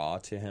public draw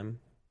to him.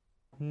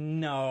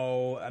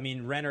 No, I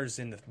mean Renner's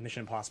in the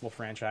Mission Impossible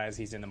franchise.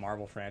 He's in the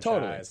Marvel franchise.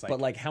 Totally,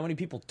 but like, how many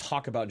people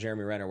talk about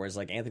Jeremy Renner? Whereas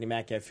like Anthony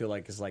Mackie, I feel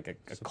like is like a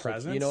cult,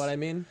 presence? you know what I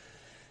mean?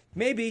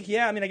 Maybe,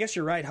 yeah. I mean, I guess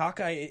you're right.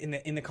 Hawkeye,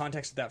 in the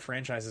context of that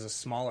franchise, is a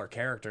smaller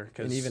character.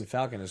 And even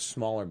Falcon is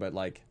smaller, but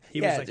like,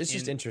 it's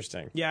just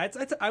interesting. Yeah,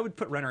 I would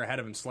put Renner ahead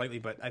of him slightly,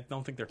 but I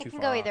don't think they're too It can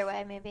far go off. either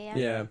way, maybe. Yeah.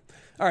 Yeah.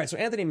 All right. So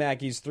Anthony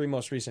Mackie's three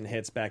most recent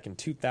hits back in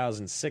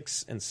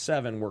 2006 and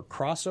 2007 were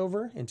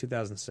Crossover in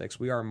 2006,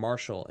 We Are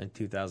Marshall in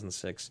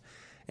 2006,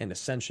 and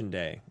Ascension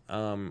Day.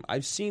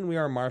 I've seen We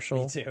Are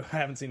Marshall. Me too. I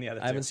haven't seen the other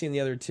two. I haven't seen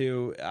the other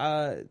two.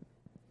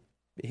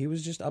 He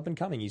was just up and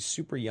coming. He's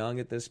super young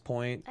at this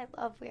point. I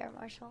love We Are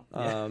Marshall.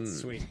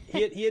 Sweet.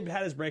 He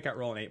had his breakout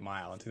role in 8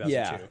 Mile in 2002,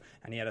 Yeah.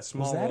 and he had a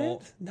small Was that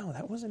role. it? No,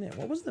 that wasn't it.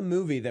 What was the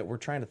movie that we're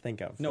trying to think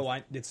of? No,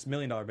 it's $1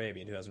 Million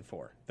Baby in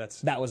 2004.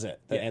 That was it.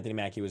 That Yeah. Anthony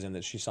Mackie was in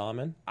that she saw him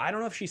in? I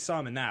don't know if she saw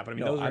him in that, but I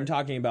mean, No, those are, I'm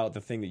talking about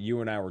the thing that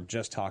you and I were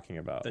just talking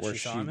about. That where she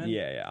saw him in?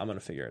 Yeah, I'm going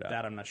to figure it out.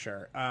 that I'm not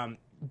sure.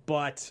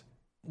 But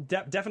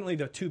definitely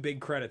the two big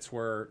credits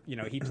were,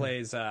 he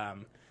plays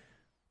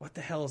what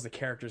the hell is the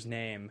character's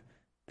name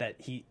that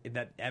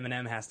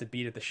Eminem has to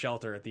beat at the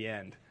shelter at the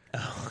end.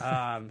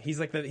 He's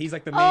like the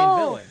main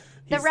villain.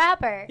 The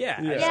rapper. Yeah,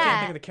 I just can't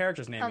think of the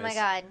character's name. Oh my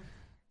god.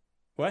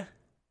 What?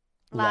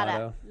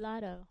 Lotto.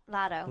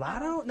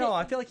 Lotto? No,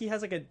 I feel like he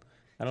has like a.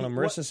 I don't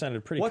know. Marissa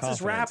sounded pretty What's confident.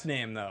 his rap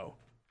name though?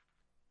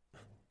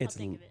 It's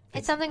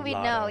It's something we'd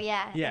know.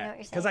 Yeah. I know Yeah, what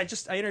you're because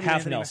saying. I interviewed Half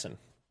Anthony Nelson.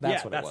 That's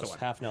Yeah, what that's it the was. one.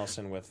 Half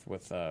Nelson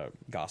with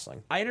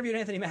Gosling. I interviewed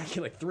Anthony Mackie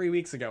like 3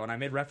 weeks ago, and I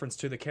made reference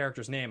to the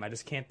character's name. I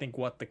just can't think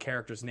what the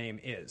character's name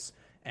is,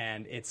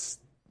 and it's.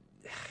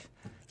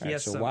 All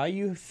right, so while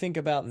you think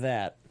about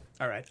that,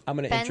 All right. I'm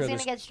going to Ben's intro gonna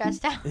this. get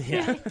stressed out.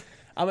 Yeah,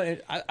 I'm going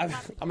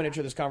to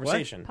intro this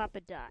conversation. Papa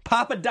Doc.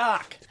 Papa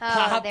Doc.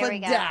 Oh, there we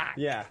go.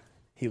 Yeah.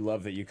 He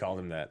loved that you called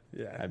him that.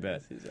 Yeah, I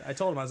bet. I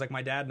told him, I was like,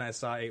 my dad and I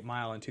saw 8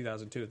 Mile in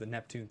 2002 at the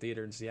Neptune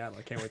Theater in Seattle.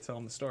 I can't wait to tell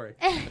him the story.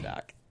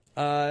 Doc.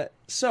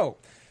 So,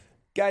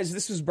 guys,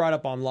 this was brought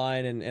up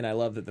online, and I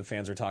love that the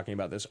fans are talking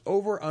about this.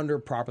 Over, under,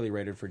 properly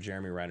rated for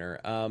Jeremy Renner.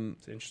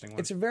 It's an interesting one.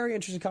 It's a very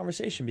interesting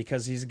conversation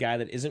because he's a guy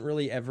that isn't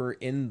really ever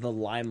in the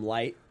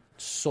limelight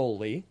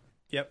solely.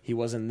 Yep. He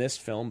was in this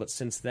film, but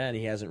since then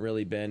he hasn't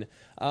really been.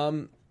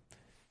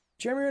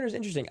 Jeremy Renner's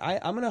interesting.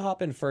 I'm going to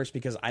hop in first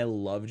because I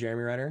love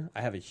Jeremy Renner.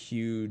 I have a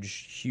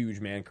huge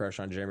man crush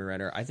on Jeremy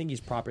Renner. I think he's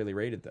properly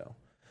rated, though.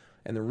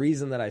 And the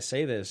reason that I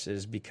say this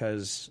is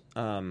because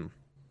I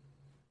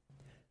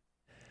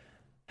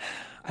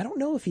don't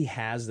know if he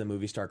has the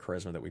movie star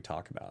charisma that we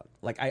talk about.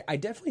 Like, I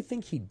definitely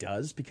think he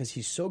does because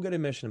he's so good at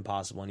Mission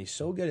Impossible and he's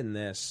so good in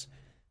this.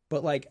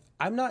 But, like,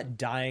 I'm not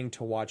dying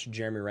to watch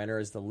Jeremy Renner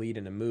as the lead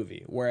in a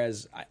movie.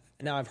 Whereas,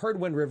 now I've heard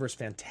Wind River's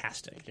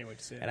fantastic. I can't wait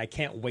to see it. And I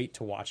can't wait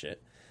to watch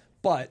it.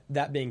 But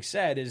that being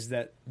said, is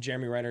that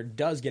Jeremy Renner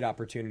does get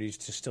opportunities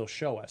to still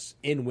show us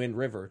in Wind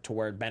River to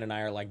where Ben and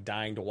I are like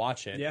dying to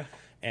watch it. Yeah.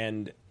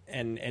 And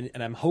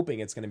I'm hoping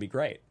it's going to be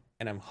great.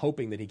 And I'm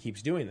hoping that he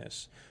keeps doing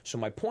this. So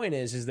my point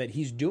is that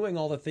he's doing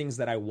all the things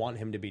that I want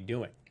him to be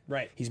doing.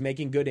 Right. He's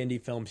making good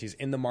indie films. He's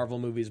in the Marvel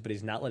movies, but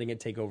he's not letting it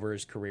take over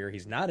his career.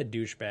 He's not a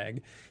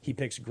douchebag. He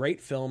picks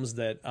great films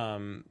that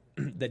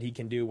that he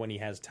can do when he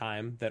has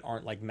time that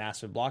aren't like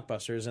massive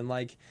blockbusters. And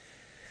like,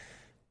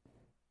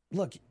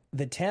 look,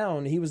 The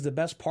Town, he was the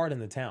best part in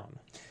The Town,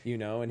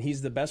 and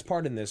he's the best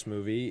part in this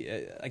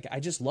movie. Like, I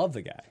just love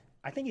the guy.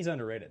 I think he's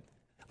underrated.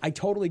 I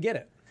totally get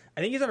it. I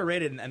think he's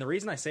underrated, and the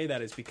reason I say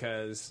that is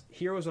because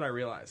here was what I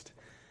realized.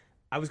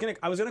 I was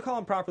gonna call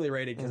him properly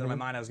rated because in my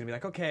mind I was gonna be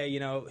like, okay, you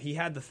know, he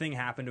had the thing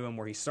happen to him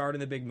where he starred in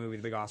the big movie,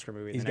 the big Oscar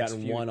movie. He's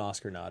gotten one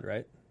Oscar nod,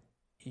 right?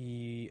 Did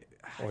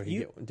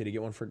he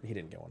get one for? He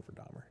didn't get one for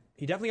Dahmer.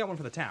 He definitely got one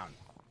for The Town.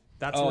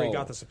 That's where he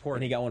got the support.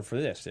 And he got one for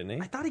this, didn't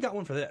he? I thought he got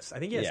one for this. I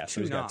think he has so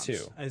two he's got noms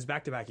two. in his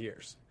back-to-back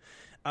years.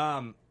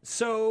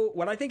 So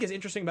what I think is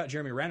interesting about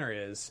Jeremy Renner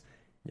is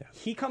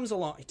he comes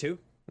along too.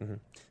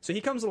 So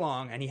he comes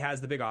along and he has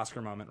the big Oscar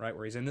moment, right,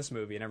 where he's in this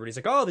movie and everybody's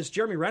like, oh, this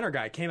Jeremy Renner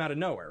guy came out of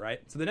nowhere, right?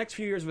 So the next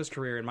few years of his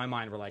career in my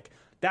mind were like,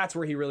 that's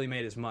where he really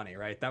made his money,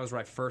 right? That was where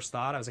I first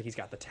thought. I was like, he's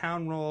got The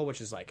Town role, which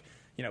is like,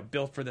 you know,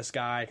 built for this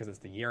guy because it's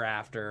the year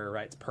after,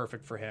 right? It's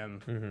perfect for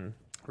him.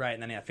 Right,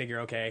 and then I figure,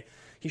 okay,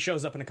 he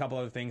shows up in a couple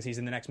other things. He's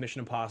in the next Mission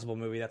Impossible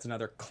movie. That's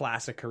another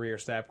classic career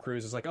step.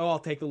 Cruise is like, oh, I'll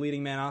take the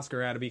leading man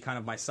Oscar out to be kind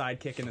of my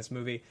sidekick in this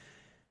movie.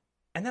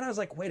 And then I was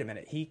like, wait a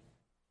minute, he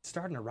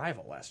starred in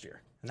Arrival last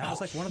year. And that was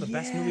like one of the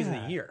best movies of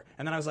the year.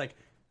 And then I was like,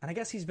 and I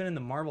guess he's been in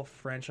the Marvel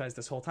franchise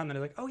this whole time. And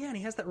they're like, oh yeah, and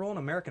he has that role in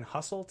American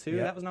Hustle too.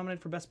 That was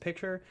nominated for Best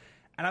Picture.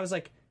 And I was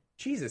like,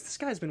 Jesus, this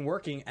guy's been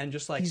working and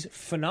just like he's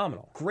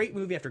phenomenal. Great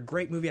movie after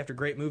great movie after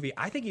great movie.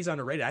 I think he's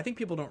underrated. I think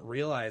people don't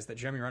realize that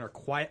Jeremy Renner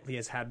quietly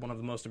has had one of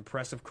the most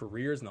impressive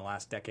careers in the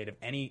last decade of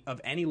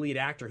any lead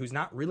actor who's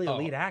not really a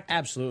lead actor.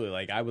 Absolutely.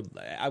 Like I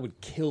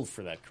would kill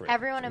for that career.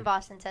 Everyone in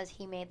Boston says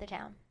he made The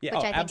Town, Yeah.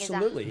 which I think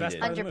absolutely. is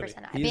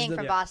 100%. Being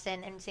from yeah.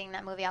 Boston and seeing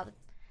that movie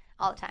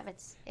all the time,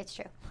 it's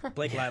true.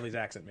 Blake Lively's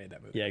accent made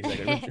that movie. Yeah,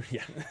 exactly.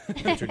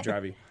 Richard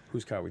Jarvie.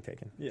 Whose car are we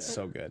taking? Yeah.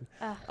 So good.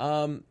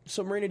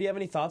 So Marina, do you have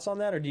any thoughts on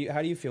that, or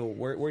how do you feel?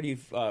 Where do you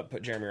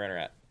put Jeremy Renner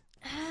at?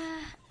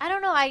 I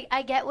don't know.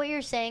 I get what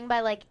you're saying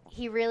by like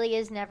he really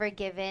is never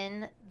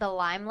given the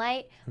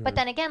limelight, but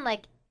then again,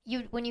 like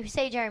when you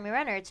say Jeremy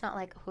Renner, it's not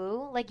like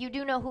who, like you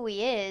do know who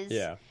he is.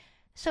 Yeah.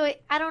 So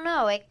I don't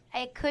know. I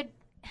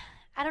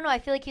don't know. I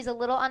feel like he's a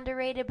little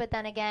underrated, but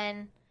then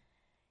again,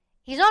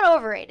 he's not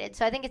overrated.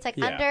 So I think it's like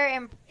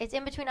it's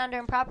in between under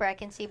and proper. I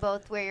can see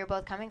both where you're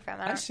both coming from.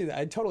 I see that.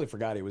 I totally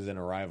forgot he was in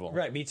Arrival.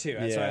 Right, me too.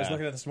 So I was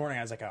looking at this morning.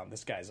 I was like, oh,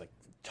 this guy's like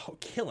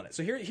killing it.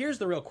 So here's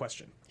the real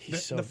question.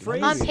 The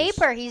phrase on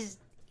paper, he's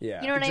you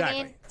know what exactly.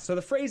 I mean? So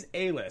the phrase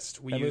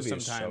A-list we that use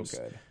movie sometimes. Is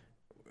so good.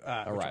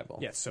 Arrival.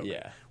 Yes, so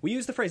yeah. good. We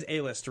use the phrase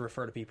A-list to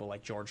refer to people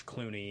like George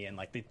Clooney and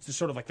like the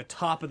sort of like the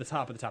top of the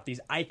top of the top. These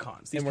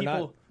icons. These and we're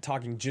people. not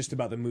talking just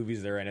about the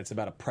movies they're in. It's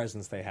about a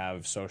presence they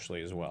have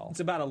socially as well. It's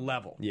about a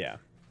level. Yeah.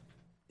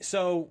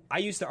 So I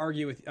used to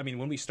argue with, I mean,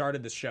 when we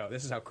started this show,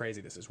 this is how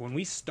crazy this is. When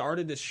we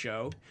started this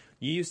show,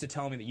 you used to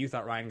tell me that you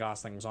thought Ryan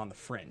Gosling was on the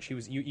fringe. He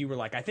was, you were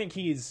like, I think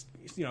he's,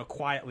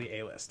 quietly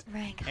A-list.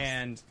 Ryan Gosling.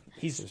 And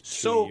he's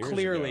so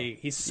clearly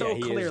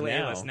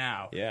A-list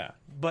now. Yeah.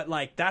 But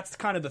like, that's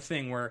kind of the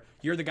thing where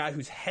you're the guy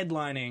who's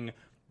headlining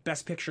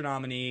Best Picture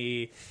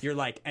nominee, you're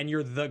like, and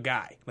you're the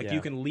guy. Like,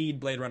 you can lead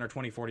Blade Runner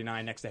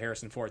 2049 next to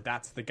Harrison Ford.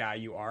 That's the guy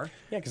you are.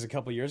 Yeah, because a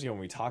couple years ago when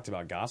we talked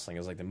about Gosling, it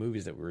was like the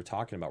movies that we were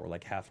talking about were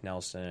like Half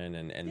Nelson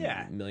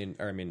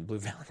and Blue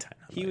Valentine.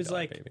 He was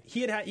like, baby.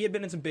 He had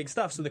been in some big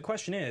stuff. So the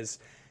question is,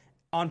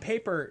 on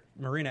paper,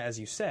 Marina, as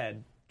you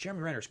said,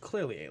 Jeremy Renner's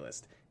clearly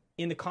A-list.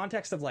 In the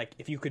context of like,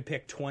 if you could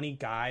pick 20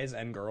 guys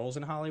and girls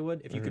in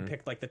Hollywood, if you could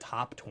pick like the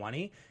top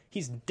 20,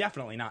 he's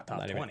definitely not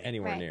top 20.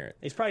 Anywhere near it.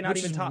 He's probably not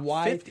even top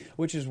 50.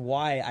 Which is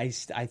why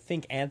I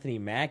think Anthony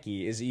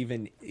Mackie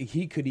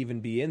he could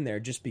even be in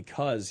there just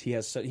because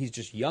he's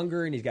just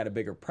younger and he's got a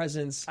bigger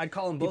presence. I'd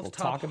call them both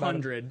top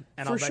 100,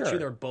 and I'll bet you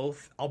they're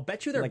both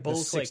like both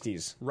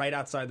 60s. Like right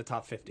outside the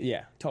top 50.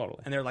 Yeah,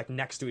 totally. And they're like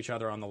next to each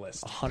other on the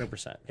list.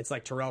 100%. It's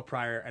like Terrell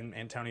Pryor and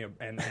Antonio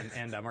and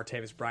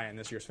Martavis Bryant in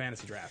this year's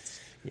fantasy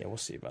drafts. Yeah, we'll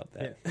see about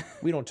that. Yeah.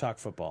 We don't talk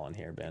football in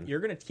here, Ben. You're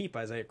going to keep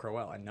Isaiah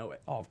Crowell. I know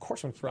it. Oh, of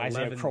course I'm for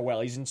Isaiah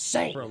Crowell. He's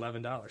insane. For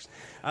 $11.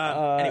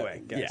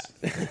 Anyway, guys.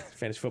 Yeah.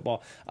 Fantasy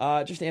football.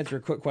 Just to answer a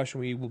quick question,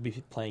 we will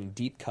be playing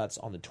Deep Cuts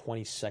on the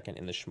 22nd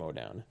in the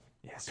Schmodown.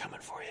 Yes. We're coming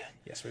for you.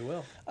 Yes, we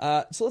will.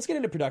 So let's get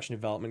into production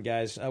development,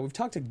 guys. We've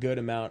talked a good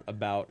amount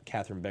about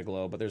Catherine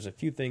Bigelow, but there's a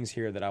few things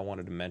here that I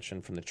wanted to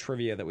mention from the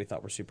trivia that we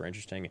thought were super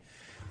interesting. We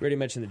already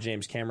mentioned the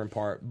James Cameron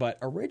part, but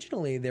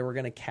originally they were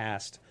going to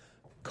cast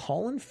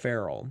Colin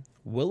Farrell,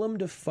 Willem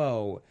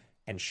Dafoe,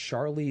 and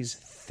Charlize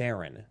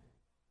Theron.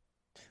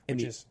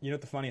 Which is, you know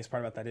what the funniest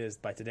part about that is,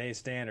 by today's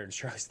standards,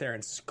 Charlize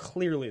Theron's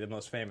clearly the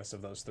most famous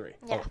of those three.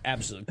 Yeah. Oh,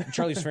 absolutely.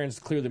 Charlize Theron's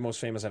clearly the most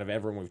famous out of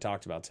everyone we've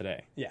talked about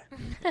today. Yeah.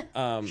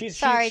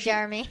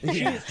 Jeremy.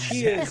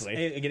 She is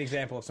a good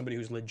example of somebody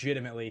who's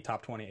legitimately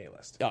top 20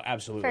 A-list. Oh,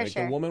 absolutely. For like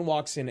sure. The woman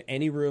walks in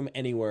any room,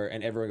 anywhere,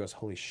 and everyone goes,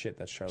 holy shit,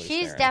 that's Charlize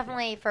Theron. She's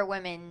definitely, for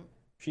women,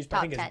 She's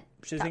top I think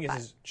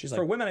 10. she's like,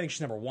 for women, I think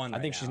she's number one. I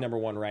think she's number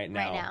one right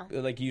now.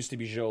 Like, used to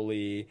be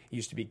Jolie,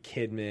 used to be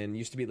Kidman,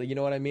 used to be, like, you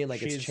know what I mean?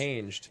 Like, it's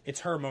changed. It's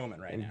her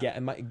moment right now.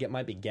 It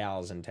might be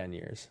Gals in 10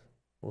 years.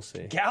 We'll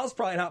see. Gal's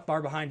probably not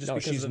far behind just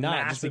because she's of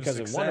not just because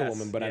success. of Wonder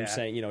Woman, but I'm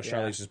saying,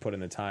 Charlize has put in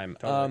the time.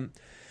 Totally.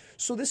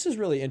 So this is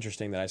really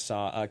interesting that I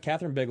saw.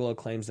 Catherine Bigelow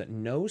claims that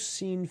no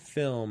scene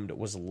filmed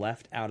was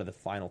left out of the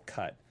final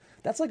cut.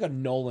 That's like a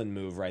Nolan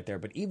move right there.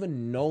 But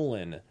even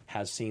Nolan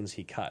has scenes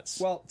he cuts.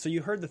 Well, so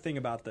you heard the thing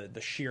about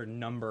the sheer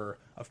number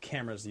of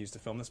cameras used to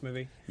film this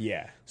movie.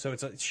 yeah. So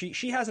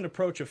she has an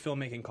approach of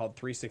filmmaking called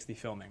 360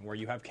 filming, where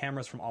you have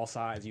cameras from all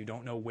sides. You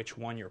don't know which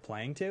one you're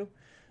playing to.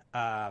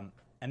 And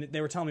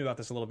they were telling me about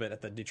this a little bit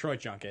at the Detroit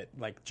junket.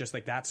 Like, just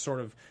like that sort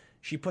of,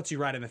 she puts you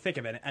right in the thick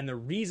of it. And the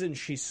reason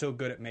she's so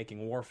good at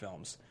making war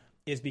films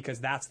is because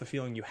that's the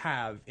feeling you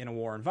have in a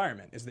war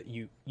environment, is that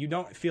you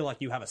don't feel like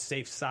you have a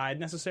safe side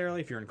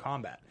necessarily if you're in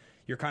combat.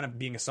 You're kind of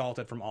being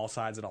assaulted from all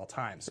sides at all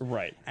times.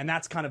 Right. And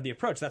that's kind of the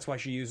approach. That's why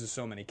she uses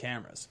so many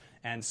cameras.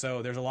 And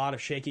so there's a lot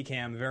of shaky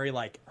cam, very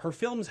like, her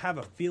films have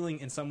a feeling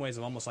in some ways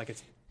of almost like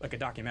it's like a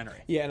documentary.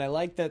 Yeah, and I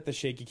like that the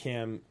shaky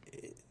cam,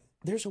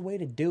 there's a way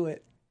to do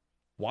it.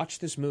 Watch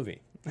this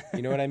movie.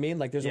 You know what I mean?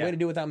 Like, there's a way to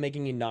do it without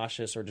making you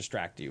nauseous or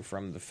distract you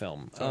from the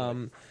film.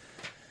 Totally.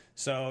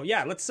 So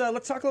yeah, let's talk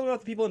a little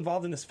about the people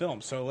involved in this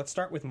film. So let's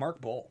start with Mark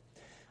Boal.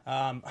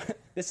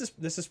 This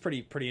is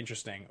pretty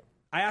interesting.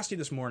 I asked you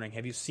this morning,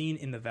 have you seen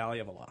In the Valley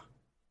of Allah?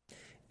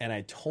 And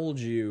I told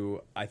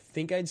you, I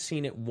think I'd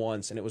seen it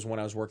once, and it was when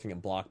I was working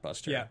at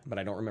Blockbuster. Yeah. But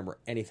I don't remember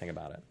anything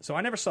about it. So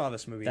I never saw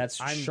this movie. That's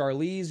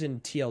Charlize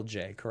and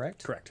TLJ,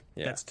 correct? Correct.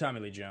 Yeah. That's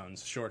Tommy Lee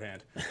Jones,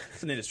 shorthand.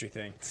 It's an industry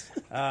thing.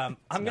 I'm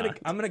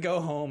gonna go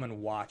home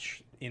and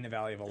watch In the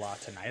Valley of Allah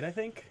tonight, I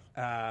think.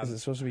 Is it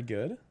supposed to be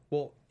good?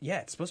 Well, yeah,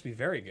 it's supposed to be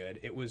very good.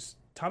 It was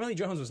Tommy Lee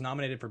Jones was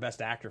nominated for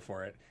Best Actor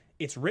for it.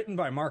 It's written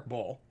by Mark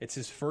Boal. It's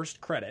his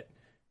first credit,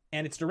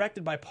 and it's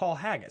directed by Paul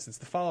Haggis. It's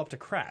the follow-up to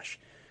Crash.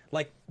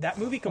 Like, that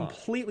movie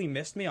completely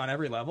missed me on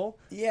every level.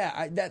 Yeah,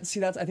 I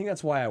think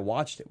that's why I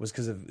watched it, was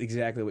because of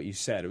exactly what you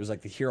said. It was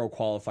like the hero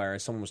qualifier,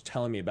 and someone was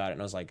telling me about it,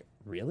 and I was like,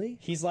 really?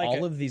 He's like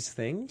all of these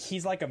things?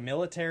 He's like a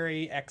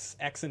military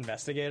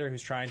ex-investigator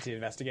who's trying to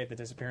investigate the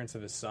disappearance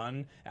of his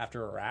son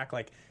after Iraq.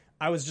 Like,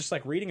 I was just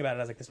like reading about it.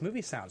 I was like, this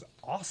movie sounds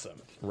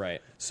awesome.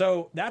 Right.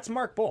 So that's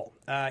Mark Boal.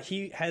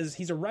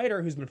 He's a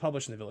writer who's been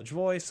published in The Village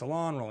Voice,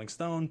 Salon, Rolling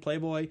Stone,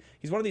 Playboy.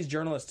 He's one of these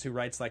journalists who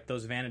writes like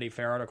those Vanity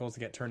Fair articles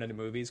that get turned into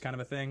movies, kind of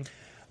a thing.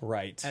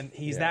 Right. And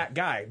he's that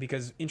guy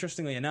because,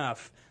 interestingly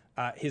enough,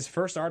 his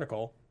first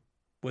article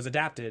was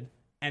adapted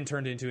and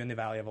turned into In the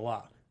Valley of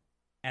Allah.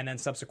 And then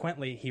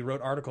subsequently, he wrote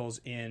articles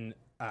in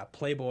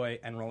Playboy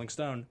and Rolling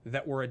Stone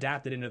that were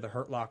adapted into The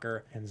Hurt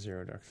Locker and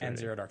Zero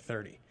Dark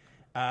 30.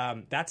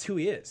 That's who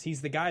he is.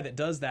 He's the guy that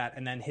does that,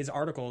 and then his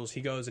articles,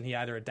 he goes and he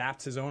either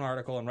adapts his own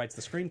article and writes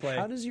the screenplay.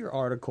 How does your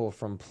article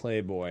from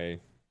Playboy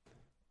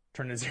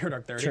turn into Zero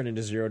Dark 30? Turn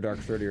into Zero Dark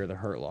 30 or The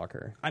Hurt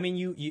Locker? I mean,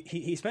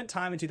 he spent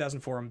time in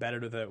 2004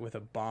 embedded with a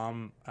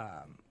bomb,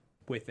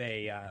 with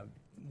a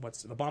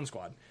bomb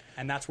squad,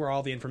 and that's where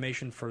all the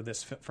information from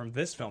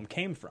this film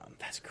came from.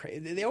 That's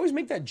crazy. They always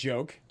make that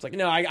joke. It's like,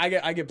 no,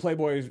 I get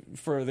Playboy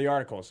for the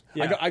articles.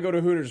 Yeah. I go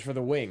to Hooters for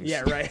the wings.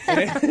 Yeah, right.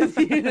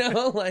 You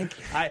know, like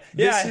I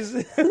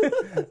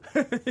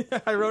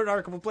wrote an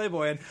article for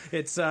Playboy, and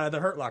it's The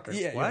Hurt Locker.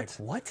 Yeah, what? Like,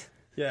 what?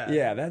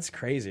 Yeah, that's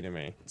crazy to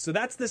me. So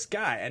that's this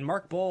guy, and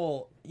Mark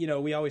Boal. You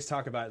know, we always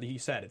talk about. You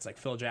said it's like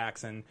Phil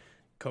Jackson,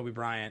 Kobe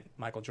Bryant,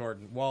 Michael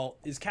Jordan. Well,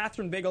 is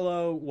Catherine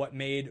Bigelow what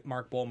made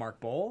Mark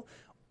Boal?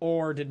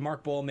 Or did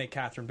Mark Boal make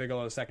Catherine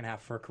Bigelow the second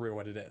half of her career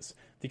what it is?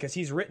 Because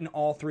he's written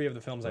all three of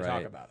the films I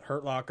talk about.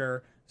 Hurt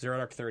Locker, Zero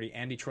Dark 30,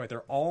 and Detroit.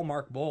 They're all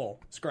Mark Boal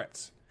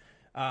scripts.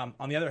 On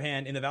the other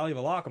hand, In the Valley of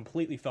Allah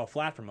completely fell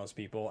flat for most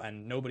people,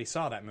 and nobody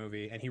saw that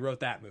movie, and he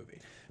wrote that movie.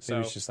 So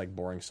maybe it's just like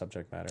boring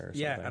subject matter or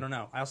something. Yeah, I don't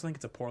know. I also think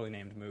it's a poorly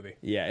named movie.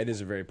 Yeah, it is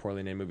a very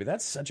poorly named movie.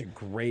 That's such a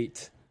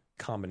great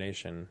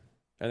combination.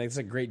 I think it's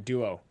a great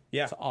duo.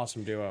 Yeah. It's an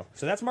awesome duo.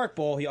 So that's Mark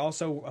Boal. He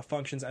also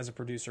functions as a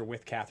producer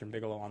with Catherine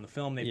Bigelow on the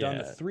film. They've done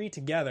the three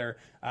together.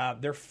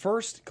 Their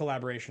first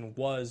collaboration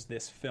was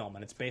this film,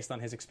 and it's based on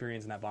his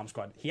experience in that bomb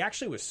squad. He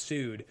actually was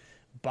sued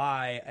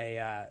by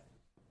a...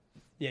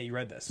 yeah, you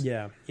read this.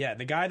 Yeah. Yeah,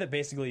 the guy that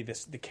basically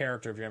the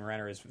character of Jeremy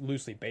Renner is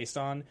loosely based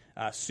on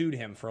sued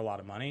him for a lot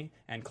of money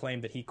and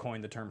claimed that he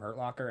coined the term Hurt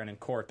Locker, and in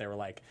court they were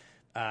like,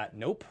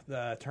 nope,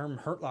 the term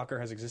Hurt Locker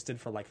has existed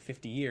for like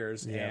 50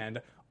 years,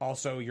 and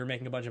also you're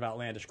making a bunch of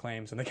outlandish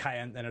claims, and the guy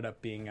ended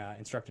up being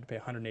instructed to pay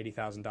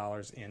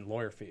 $180,000 in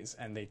lawyer fees,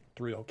 and they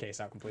threw the whole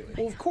case out completely.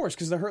 Well, of course,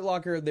 because the Hurt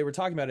Locker they were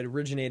talking about, it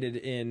originated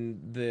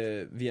in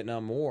the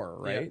Vietnam War,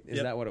 right? Yep.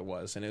 Is that what it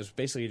was? And it was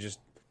basically just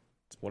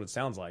what it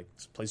sounds like.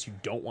 It's a place you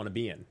don't want to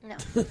be in.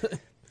 No.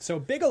 So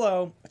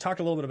Bigelow, I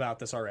talked a little bit about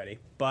this already,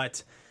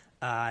 but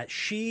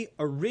she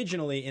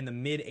originally, in the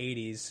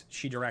mid-'80s,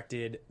 she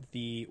directed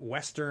the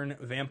Western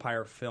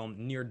vampire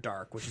film Near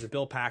Dark, which is a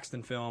Bill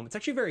Paxton film. It's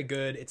actually very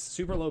good. It's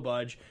super low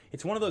budge.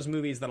 It's one of those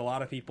movies that a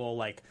lot of people,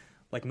 like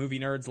movie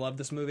nerds, love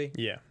this movie.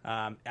 Yeah.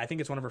 I think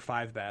it's one of her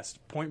 5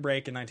 best. Point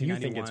Break in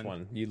 1991. You think it's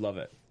one. You love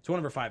it. It's one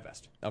of her 5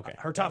 best. Okay.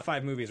 Her top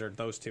 5 movies are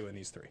those 2 and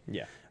these 3.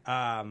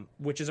 Yeah.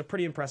 Which is a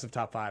pretty impressive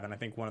top 5, and I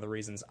think one of the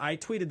reasons I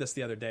tweeted this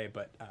the other day,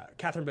 but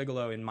Catherine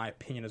Bigelow, in my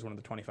opinion, is one of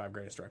the 25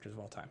 greatest directors of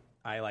all time.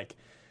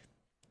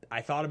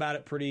 I thought about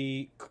it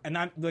pretty, and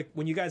I'm like,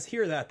 when you guys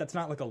hear that, that's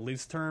not like a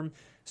loose term.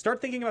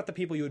 Start thinking about the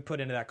people you would put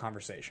into that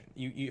conversation.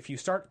 If you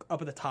start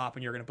up at the top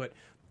and you're going to put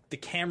the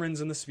Camerons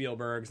and the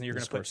Spielbergs, and you're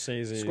going to put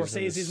Scorsese's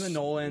Scorsese's and the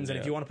Nolans, and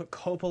if you want to put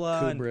Coppola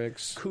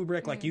Kubrick's. and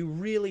Kubrick, like you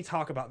really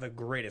talk about the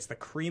greatest, the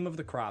cream of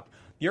the crop,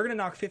 you're going to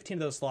knock 15 of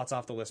those slots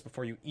off the list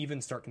before you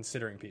even start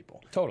considering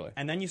people. Totally.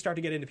 And then you start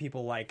to get into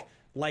people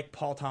like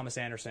Paul Thomas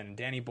Anderson and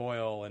Danny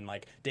Boyle and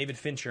like David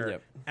Fincher.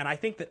 Yep. And I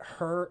think that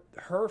her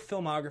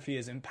filmography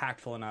is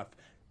impactful enough.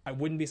 I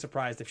wouldn't be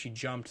surprised if she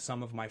jumped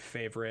some of my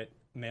favorite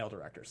male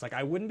directors. Like,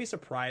 I wouldn't be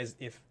surprised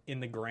if, in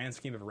the grand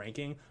scheme of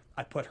ranking,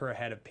 I put her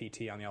ahead of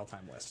PT on the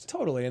all-time list.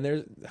 Totally, and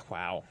there's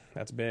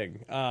that's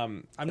big.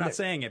 I'm not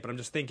saying it, but I'm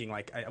just thinking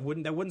like that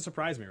wouldn't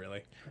surprise me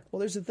really. Well,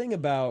 there's the thing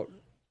about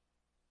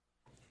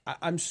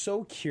I'm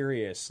so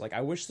curious. Like,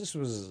 I wish this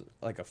was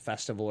like a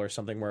festival or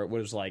something where it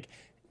was like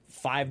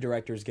 5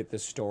 directors get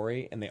this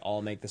story and they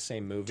all make the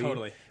same movie.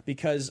 Totally,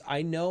 because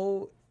I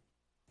know.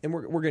 And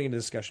we're getting into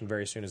discussion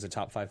very soon as the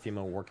top 5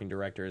 female working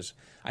directors.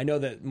 I know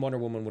that Wonder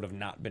Woman would have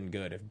not been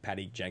good if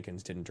Patty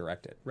Jenkins didn't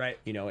direct it. Right.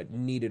 You know, it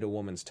needed a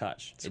woman's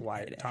touch. That's why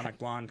Atomic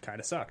Blonde kind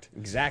of sucked.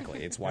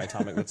 Exactly. It's why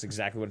that's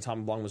exactly what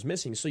Atomic Blonde was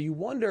missing. So you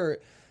wonder,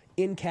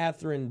 in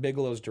Catherine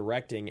Bigelow's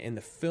directing, and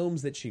the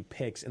films that she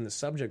picks, and the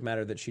subject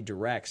matter that she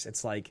directs,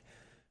 it's like,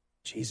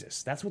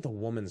 Jesus, that's with a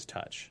woman's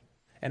touch.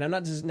 And I'm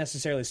not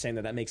necessarily saying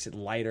that makes it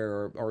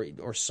lighter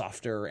or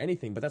softer or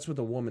anything, but that's with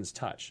a woman's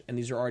touch. And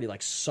these are already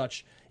like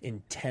such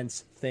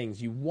intense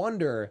things. You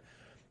wonder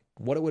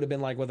what it would have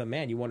been like with a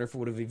man. You wonder if it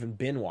would have even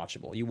been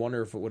watchable. You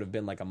wonder if it would have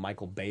been like a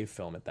Michael Bay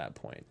film at that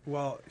point.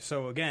 Well,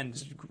 so again,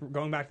 just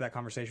going back to that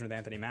conversation with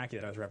Anthony Mackie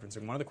that I was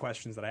referencing, one of the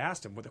questions that I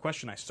asked him, the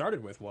question I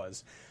started with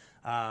was,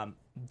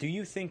 do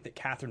you think that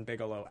Catherine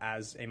Bigelow,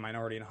 as a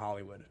minority in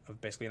Hollywood, of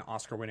basically an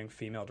Oscar-winning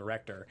female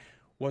director,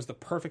 was the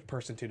perfect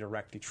person to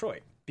direct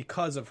Detroit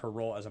because of her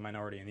role as a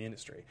minority in the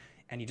industry?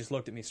 And he just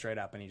looked at me straight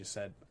up and he just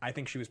said, I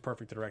think she was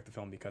perfect to direct the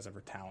film because of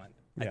her talent.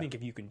 Yeah. I think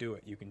if you can do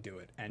it, you can do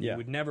it. And you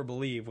would never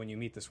believe when you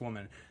meet this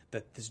woman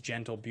that this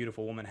gentle,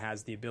 beautiful woman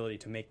has the ability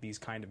to make these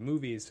kind of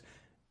movies,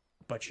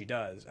 but she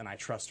does, and I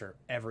trust her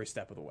every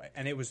step of the way.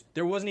 And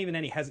there wasn't even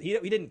any he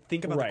didn't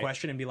think about the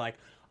question and be like,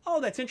 oh,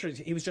 that's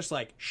interesting. He was just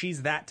like,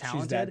 she's that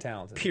talented. She's that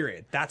talented.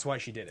 Period. That's why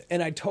she did it.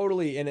 And I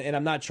totally, and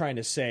I'm not trying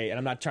to say, and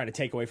I'm not trying to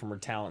take away from her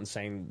talent and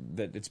saying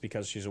that it's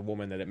because she's a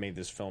woman that it made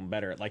this film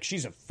better. Like,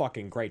 she's a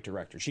fucking great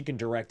director. She can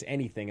direct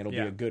anything. It'll be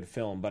a good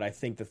film. But I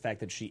think the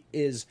fact that she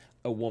is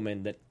a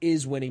woman that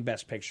is winning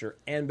Best Picture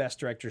and Best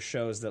Director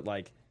shows that,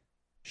 like,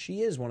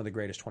 she is one of the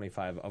greatest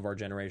 25 of our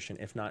generation,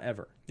 if not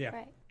ever. Yeah.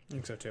 Right. I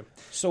think so too.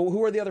 So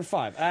who are the other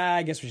 5?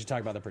 I guess we should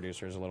talk about the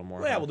producers a little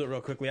more. Yeah, we'll do it real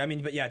quickly. I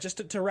mean, but yeah,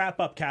 just to wrap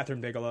up Catherine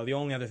Bigelow, the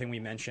only other thing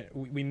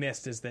we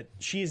missed is that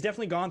she's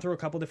definitely gone through a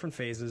couple different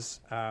phases.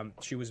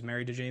 She was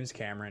married to James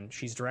Cameron.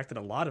 She's directed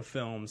a lot of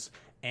films,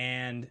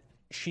 and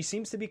she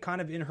seems to be kind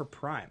of in her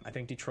prime. I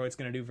think Detroit's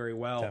going to do very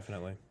well.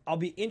 Definitely. I'll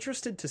be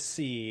interested to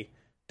see,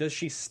 does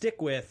she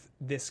stick with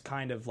this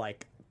kind of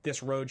like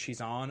this road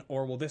she's on,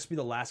 or will this be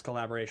the last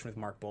collaboration with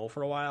Mark Bull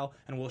for a while,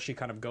 and will she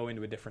kind of go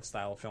into a different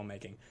style of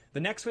filmmaking? The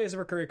next phase of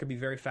her career could be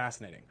very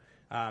fascinating.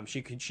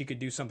 She could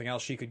do something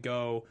else. She could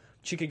go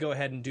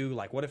ahead and do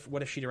like what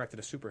if she directed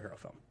a superhero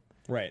film?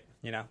 Right.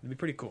 You know, it'd be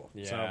pretty cool.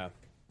 Yeah. So,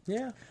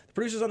 yeah. the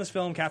producers on this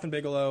film, Catherine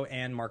Bigelow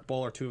and Mark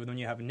Bull, are 2 of them.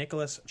 You have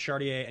Nicholas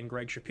Chartier and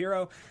Greg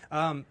Shapiro.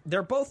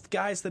 They're both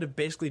guys that have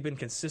basically been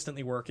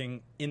consistently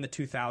working in the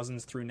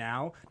 2000s through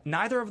now.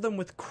 Neither of them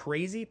with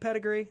crazy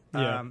pedigree.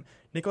 Yeah.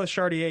 Nicholas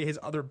Chartier, his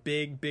other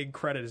big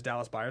credit is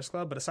Dallas Buyers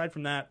Club. But aside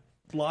from that,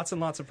 lots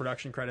and lots of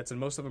production credits, and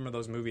most of them are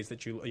those movies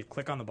that you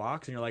click on the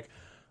box and you're like,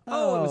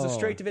 oh, it was a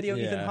straight-to-video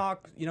Ethan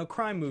Hawke,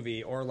 crime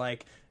movie, or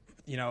like,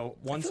 I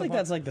feel like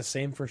that's like the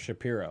same for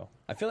Shapiro.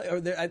 I feel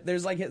like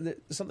there's like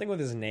something with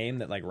his name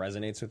that like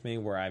resonates with me,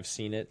 where I've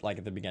seen it like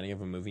at the beginning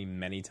of a movie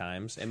many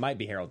times. It might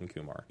be Harold and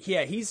Kumar.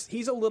 Yeah, he's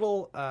a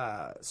little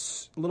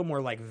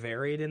more like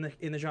varied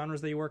in the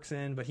genres that he works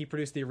in, but he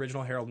produced the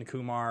original Harold and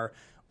Kumar.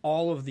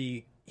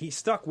 He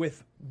stuck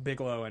with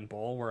Bigelow and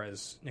Bull,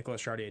 whereas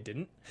Nicholas Chartier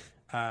didn't.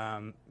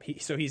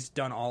 So he's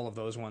done all of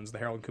those ones, the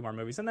Harold and Kumar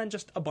movies, and then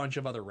just a bunch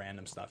of other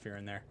random stuff here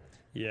and there.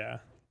 Yeah.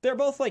 They're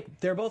both like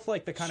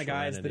the kind of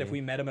guys that if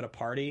we met them at a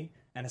party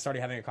and started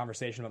having a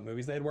conversation about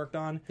movies they had worked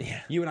on,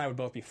 you and I would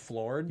both be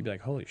floored. You'd be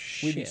like, holy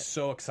shit. We'd be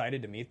so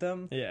excited to meet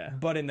them. Yeah.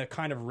 But in the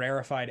kind of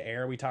rarefied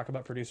air we talk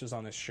about producers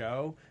on this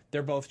show,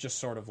 they're both just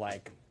sort of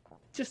like,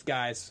 just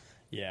guys.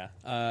 Yeah,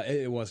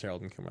 it was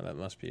Harold and Kumar. That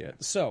must be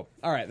it. So,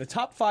 all right, the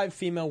top 5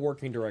 female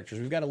working directors.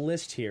 We've got a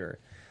list here.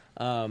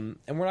 And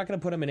we're not going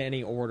to put them in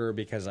any order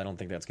because I don't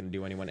think that's going to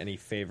do anyone any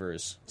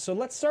favors. So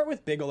let's start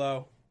with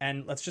Bigelow,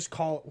 and let's just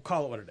call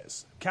it what it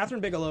is.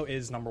 Catherine Bigelow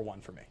is number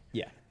 1 for me.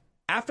 Yeah.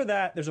 After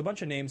that, there's a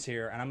bunch of names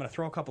here, and I'm going to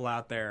throw a couple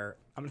out there.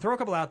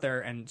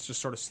 And just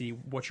sort of see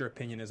what your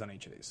opinion is on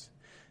each of these.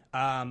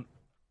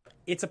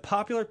 It's a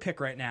popular pick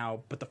right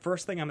now, but the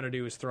first thing I'm going to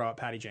do is throw out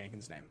Patty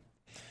Jenkins' name.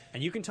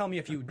 And you can tell me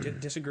if you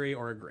disagree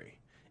or agree.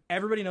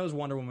 Everybody knows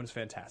Wonder Woman is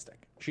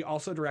fantastic. She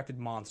also directed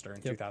Monster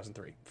in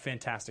 2003.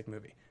 Fantastic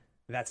movie.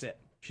 That's it.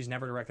 She's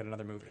never directed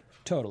another movie.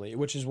 Totally,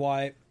 which is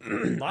why...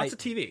 Lots of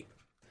TV.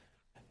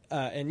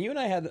 and you and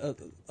I had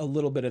a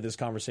little bit of this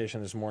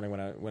conversation this morning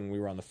when we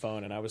were on the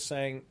phone, and I was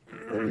saying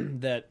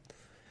that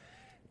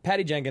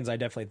Patty Jenkins, I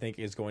definitely think,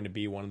 is going to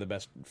be one of the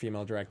best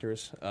female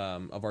directors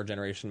of our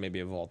generation, maybe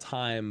of all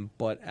time.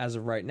 But as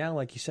of right now,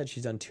 like you said,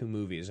 she's done 2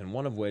 movies, and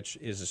one of which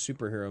is a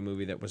superhero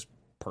movie that was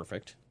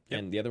perfect,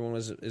 and the other one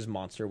is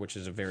Monster, which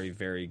is a very,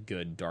 very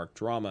good dark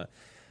drama.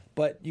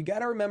 But you got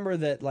to remember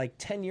that, like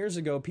 10 years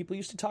ago, people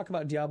used to talk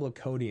about Diablo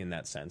Cody in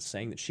that sense,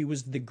 saying that she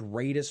was the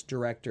greatest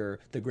director,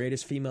 the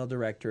greatest female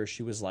director.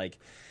 She was like,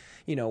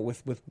 you know,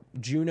 with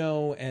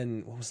Juno,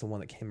 and what was the one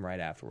that came right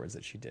afterwards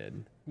that she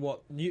did?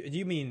 Well,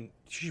 you mean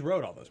she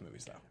wrote all those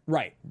movies, though?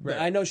 Right.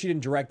 I know she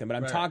didn't direct them, but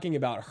I'm talking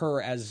about her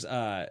as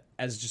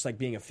just like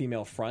being a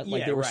female front.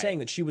 Like they were saying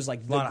that she was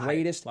like the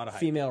greatest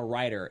female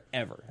writer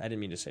ever. I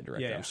didn't mean to say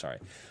director. I'm sorry.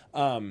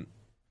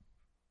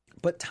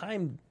 But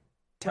time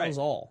tells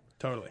all.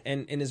 Totally.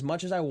 And as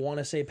much as I want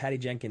to say Patty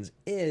Jenkins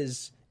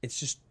is, it's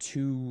just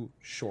too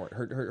short.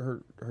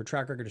 Her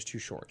track record is too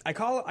short. I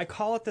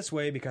call it this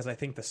way because I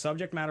think the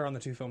subject matter on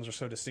the 2 films are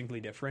so distinctly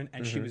different,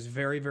 and she was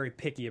very, very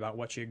picky about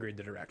what she agreed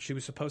to direct. She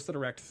was supposed to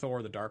direct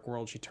Thor: The Dark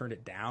World. She turned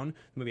it down.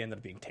 The movie ended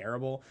up being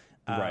terrible.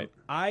 Right.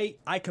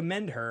 I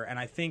commend her, and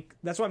I think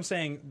that's why I'm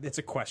saying it's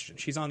a question.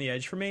 She's on the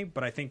edge for me,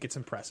 but I think it's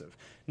impressive.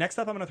 Next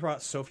up, I'm going to throw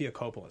out Sofia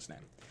Coppola's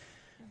name.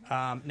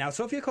 Now,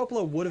 Sofia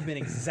Coppola would have been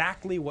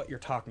exactly what you're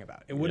talking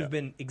about. It would have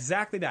been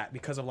exactly that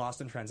because of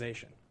Lost in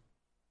Translation.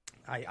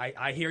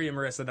 I hear you,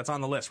 Marissa. That's on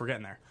the list. We're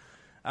getting there.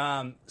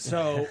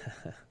 So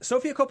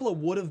Sofia Coppola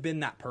would have been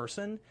that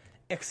person,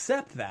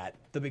 except that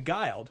The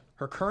Beguiled,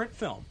 her current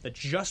film that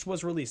just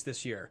was released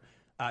this year,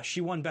 she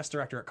won Best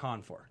Director at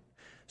Cannes for.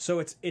 So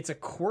it's a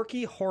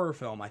quirky horror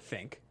film, I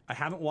think. I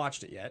haven't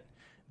watched it yet,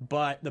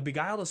 but The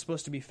Beguiled is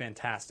supposed to be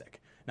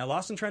fantastic. Now,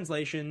 Lost in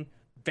Translation,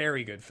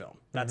 very good film.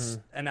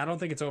 And I don't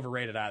think it's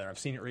overrated either. I've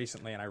seen it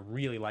recently, and I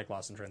really like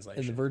Lost in Translation.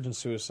 And The Virgin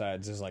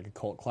Suicides is like a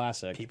cult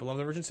classic. People love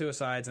The Virgin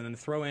Suicides, and then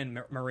throw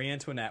in Marie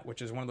Antoinette, which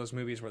is one of those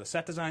movies where the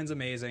set design's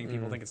amazing.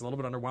 People think it's a little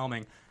bit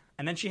underwhelming.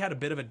 And then she had a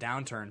bit of a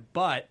downturn.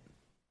 But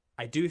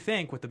I do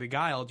think with The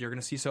Beguiled, you're going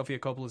to see Sofia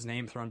Coppola's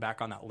name thrown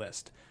back on that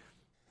list.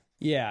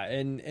 Yeah,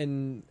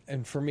 and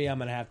for me, I'm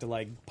going to have to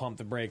like pump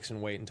the brakes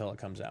and wait until it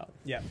comes out.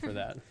 Yeah, for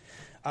that.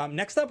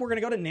 Next up, we're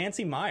going to go to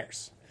Nancy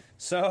Myers.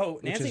 So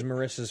Which is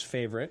Marissa's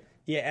favorite.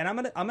 Yeah, and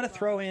I'm gonna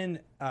throw in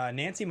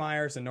Nancy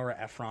Myers and Nora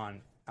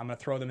Ephron. I'm gonna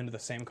throw them into the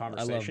same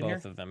conversation. I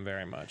love both of them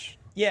very much.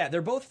 Yeah,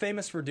 they're both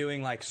famous for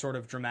doing like sort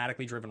of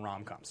dramatically driven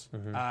rom-coms.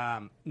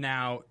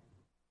 Now,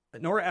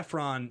 Nora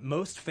Ephron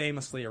most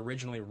famously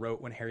originally wrote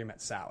When Harry Met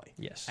Sally.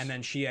 Yes, and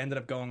then she ended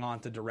up going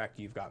on to direct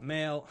You've Got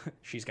Mail.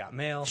 She's Got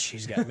Mail.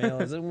 She's Got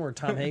Mail. Is that where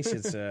Tom Hanks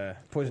gets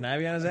poison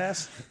ivy on his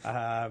ass?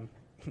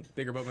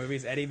 Bigger Boat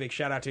Movies. Eddie, big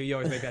shout out to you. You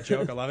always make that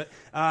joke. I love it.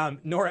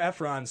 Nora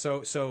Ephron.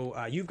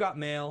 So You've Got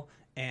Mail,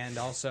 and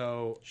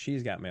also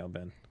She's Got Mail,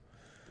 Ben.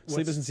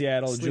 Sleepless in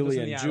Seattle,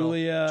 Julia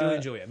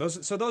and Julia.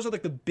 Those are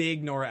like the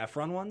big Nora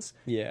Ephron ones.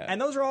 Yeah, and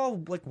those are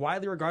all like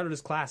widely regarded as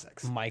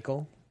classics.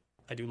 Michael.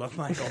 I do love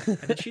Michael.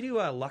 And did she do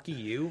Lucky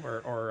You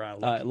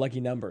or Lucky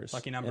Numbers?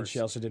 Lucky Numbers. And she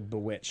also did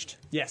Bewitched.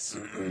 Yes.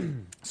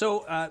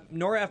 So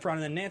Nora Ephron,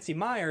 and then Nancy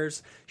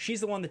Myers,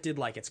 she's the one that did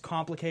like It's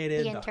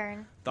Complicated, The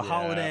Intern, The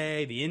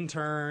Holiday, The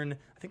Intern.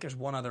 I think there's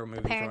one other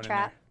movie thrown in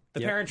there.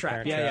 The Parent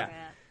Trap.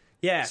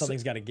 Yeah.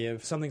 Something's Got to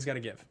Give. Something's Got to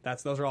Give.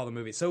 Those are all the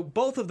movies. So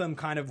both of them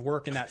kind of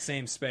work in that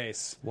same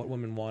space. What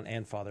Women Want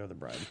and Father of the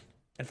Bride.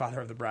 And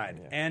Father of the Bride.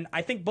 Yeah. And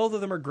I think both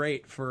of them are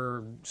great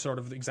for sort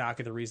of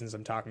exactly the reasons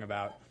I'm talking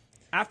about.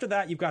 After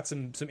that, you've got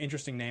some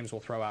interesting names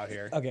we'll throw out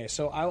here. Okay,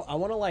 so I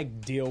want to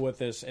like deal with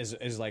this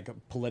as like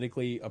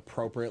politically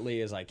appropriately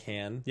as I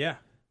can. Yeah.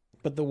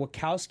 But the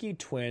Wachowski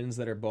twins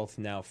that are both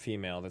now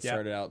female, that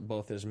started out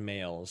both as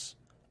males.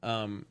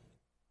 I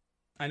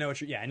know what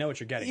you're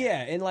getting.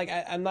 Yeah, and like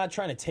I'm not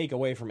trying to take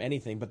away from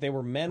anything, but they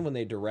were men when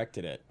they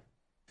directed it.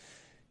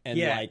 And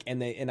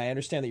and I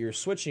understand that you're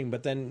switching,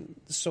 but then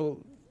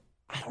so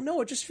I don't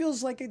know. It just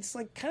feels like it's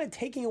like kind of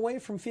taking away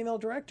from female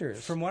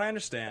directors, from what I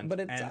understand.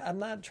 But I'm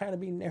not trying to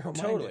be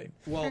narrow-minded. Totally.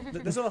 Well,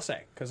 this is what I'll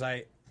say, because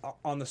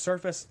on the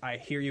surface, I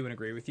hear you and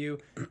agree with you.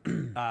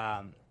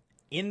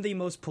 In the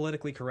most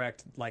politically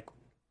correct, like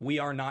we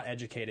are not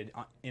educated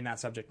in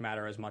that subject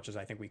matter as much as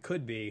I think we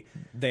could be.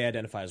 They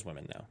identify as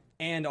women now,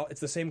 and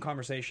it's the same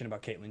conversation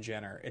about Caitlyn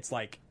Jenner. It's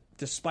like,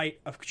 despite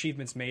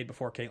achievements made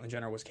before Caitlyn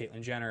Jenner was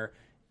Caitlyn Jenner,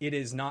 it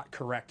is not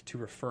correct to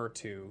refer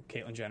to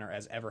Caitlyn Jenner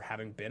as ever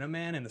having been a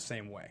man in the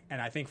same way.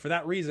 And I think for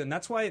that reason,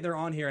 that's why they're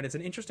on here, and it's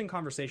an interesting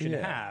conversation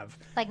to have.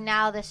 Like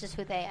now this is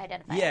who they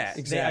identify as. Yeah,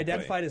 exactly. They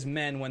identified as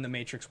men when The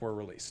Matrix were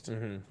released.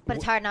 Mm-hmm. But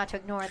it's hard not to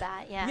ignore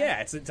that, yeah.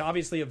 Yeah, it's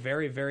obviously a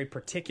very, very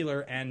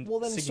particular and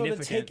significant... So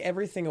to take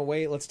everything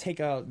away, let's take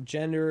out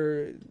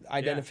gender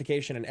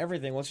identification and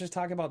everything. Let's just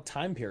talk about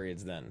time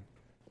periods then.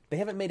 they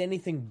haven't made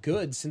anything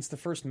good since the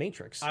first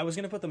Matrix. I was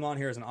going to put them on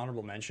here as an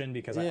honorable mention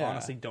because I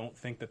honestly don't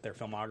think that their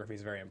filmography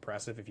is very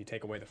impressive if you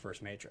take away the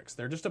first Matrix.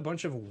 They're just a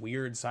bunch of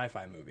weird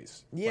sci-fi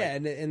movies. Yeah,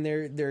 and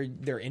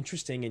they're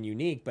interesting and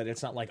unique, but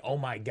it's not like, oh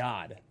my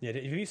god. Yeah,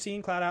 have you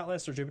seen Cloud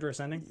Atlas or Jupiter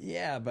Ascending?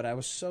 Yeah, but I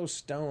was so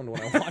stoned when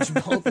I watched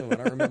both of them. I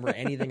don't remember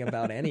anything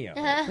about any of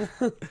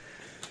them.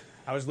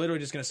 I was literally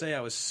just going to say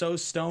I was so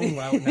stoned.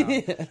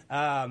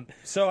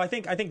 So I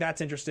think that's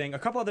interesting. A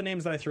couple other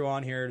names that I threw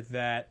on here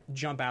that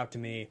jump out to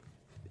me.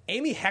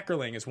 Amy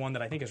Heckerling is one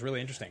that I think is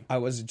really interesting. I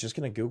was just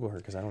going to Google her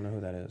because I don't know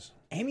who that is.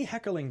 Amy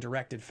Heckerling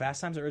directed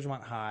Fast Times at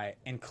Ridgemont High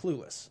and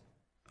Clueless.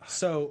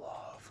 So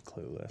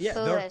Clueless. yeah,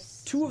 they're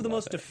two of the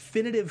most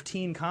definitive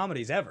teen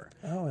comedies ever.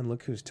 Oh, and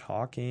Look Who's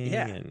Talking.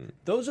 Yeah, and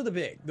those are the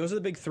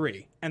big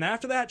three. And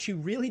after that, she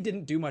really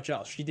didn't do much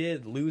else. She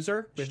did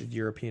Loser. She did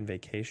European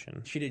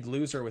Vacation. She did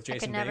Loser with I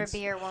Jason could never Biggs. be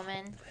your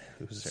woman.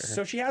 Loser.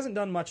 So she hasn't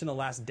done much in the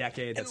last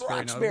decade. That's and very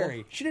Roxbury.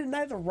 notable. She did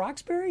Night of the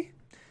Roxbury?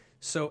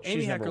 So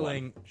Amy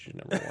Heckerling, She's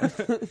number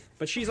one.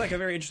 but she's like a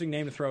very interesting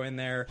name to throw in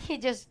there. He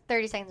just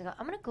 30 seconds ago,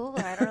 I'm going to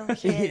Google her. I don't know who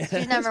she is.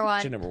 She's number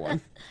one. She's number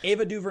one.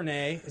 Ava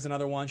DuVernay is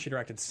another one. She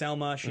directed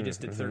Selma. She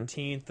just did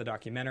 13th, the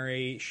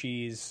documentary.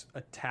 She's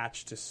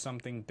attached to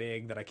something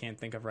big that I can't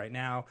think of right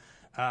now.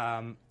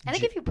 I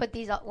think if you put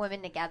these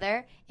women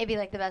together, it'd be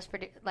like the best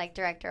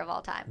director of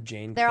all time.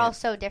 Jane They're all Camp-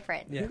 so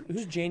different. Yeah.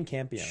 Who's Jane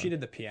Campion? She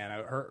did the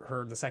piano.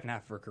 Her the second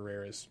half of her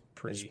career is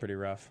It's pretty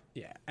rough.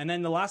 Yeah. And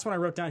then the last one I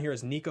wrote down here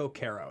is Nico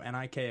Caro,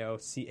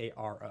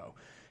 Nikocaro.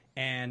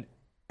 And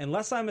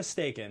unless I'm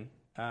mistaken,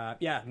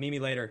 Mimi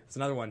Later. It's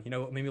another one. You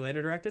know what Mimi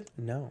Later directed?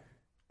 No.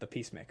 The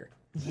Peacemaker.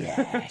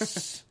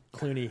 Yes.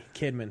 Clooney,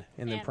 Kidman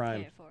in the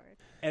prime.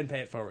 And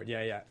Pay It Forward.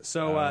 Yeah.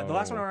 So the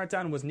last one I wrote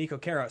down was Nico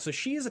Caro. So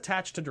she is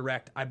attached to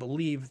direct, I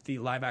believe, the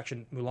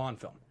live-action Mulan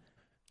film.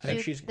 I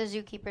think she's the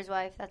zookeeper's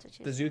wife. That's what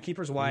she the is.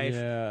 Zookeeper's wife.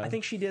 Yeah. I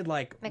think she did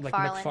like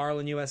McFarlane.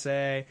 McFarlane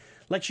USA.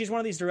 Like she's one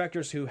of these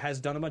directors who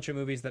has done a bunch of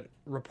movies that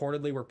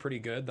reportedly were pretty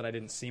good that I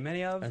didn't see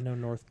many of. I know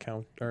North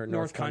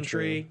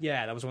Country.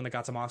 Yeah, that was one that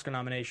got some Oscar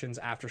nominations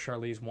after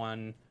Charlize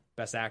won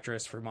Best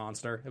Actress for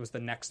Monster. It was the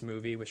next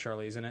movie with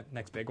Charlize in it,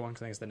 next big one,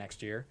 because I think it's the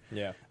next year.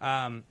 Yeah.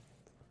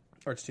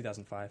 Or it's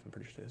 2005. I'm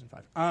pretty sure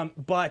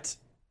 2005. But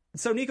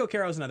so Nico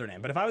Caro is another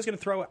name. But if I was going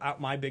to throw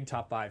out my big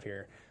top five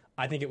here,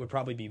 I think it would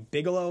probably be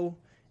Bigelow.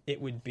 It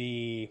would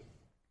be,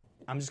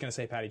 I'm just going to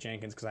say Patty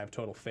Jenkins because I have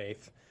total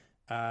faith.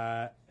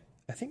 I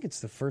think it's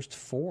the first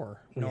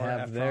four we Nora have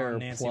Ephron, there,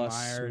 Nancy plus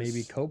Myers.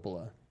 maybe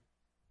Coppola.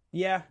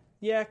 Yeah.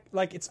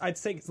 Like I'd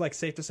say it's like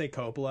safe to say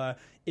Coppola.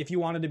 If you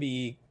wanted to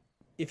be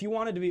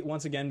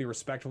once again be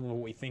respectful of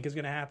what we think is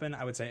going to happen,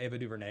 I would say Ava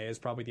DuVernay is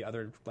probably the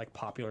other like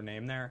popular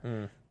name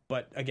there.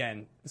 But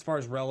again, as far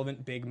as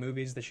relevant big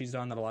movies that she's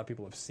done that a lot of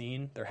people have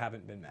seen, there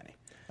haven't been many.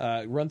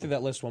 Run through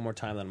that list one more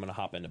time, then I'm going to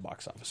hop into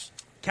box office.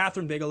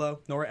 Catherine Bigelow,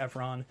 Nora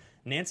Ephron,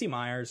 Nancy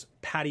Myers,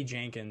 Patty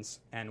Jenkins,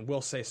 and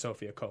we'll say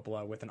Sofia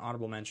Coppola with an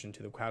honorable mention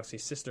to the Wachowski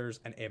sisters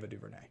and Ava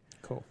DuVernay.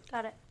 Cool.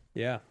 Got it.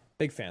 Yeah.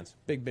 Big fans.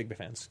 Big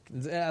fans.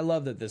 I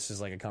love that this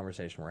is like a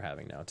conversation we're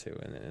having now, too,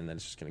 and that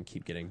it's just going to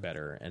keep getting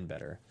better and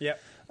better.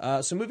 Yep.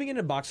 So moving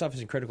into box office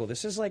and critical,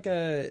 this is like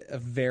a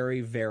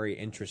very, very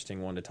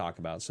interesting one to talk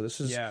about. So this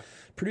is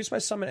produced by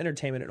Summit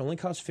Entertainment. It only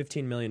cost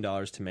 $15 million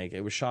to make.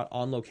 It was shot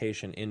on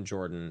location in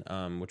Jordan,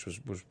 which was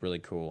really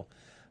cool.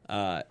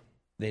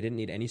 They didn't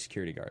need any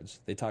security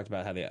guards. They talked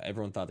about how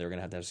everyone thought they were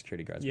going to have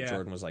security guards, but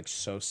Jordan was like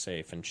so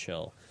safe and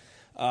chill.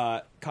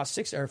 Cost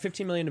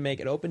 $15 million to make.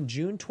 It opened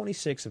June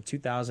 26th of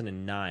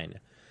 2009,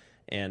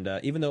 and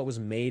even though it was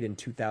made in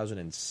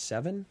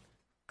 2007,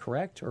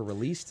 correct, or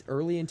released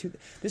early in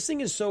this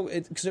thing is so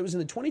because it was in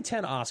the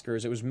 2010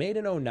 Oscars. It was made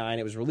in 2009.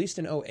 It was released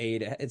in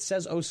 2008. It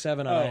says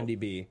 2007 on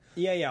IMDb.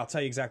 Yeah. I'll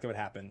tell you exactly what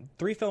happened.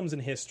 3 films in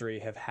history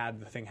have had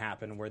the thing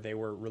happen where they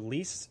were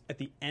released at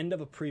the end of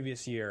a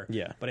previous year,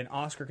 but in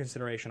Oscar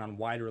consideration on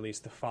wide release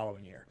the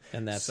following year.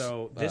 And that's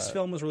so this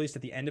film was released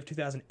at the end of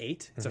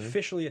 2008. It's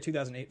officially a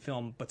 2008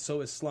 film, but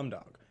so is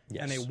Slumdog.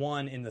 Yes. And they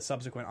won in the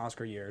subsequent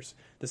Oscar years.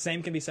 The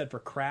same can be said for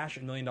Crash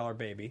and $1 Million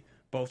Baby,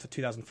 both the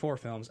 2004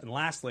 films. And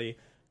lastly,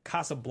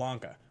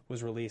 Casablanca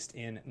was released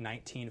in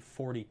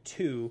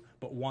 1942,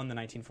 but won the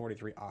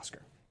 1943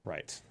 Oscar.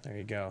 Right. There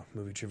you go.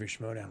 Movie Trivia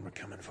Schmodown. We're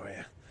coming for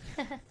you.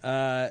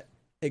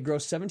 It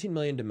grossed $17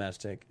 million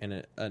domestic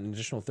and an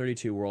additional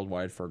 32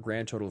 worldwide for a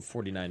grand total of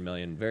 $49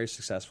 million. Very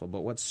successful.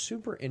 But what's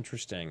super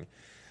interesting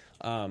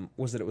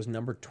was that it was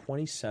number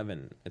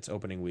 27 its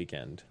opening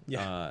weekend.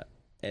 Yeah.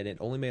 And it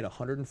only made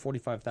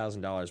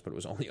 $145,000, but it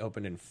was only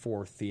opened in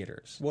 4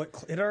 theaters. Well,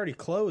 it already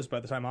closed by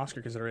the time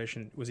Oscar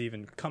consideration was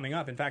even coming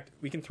up. In fact,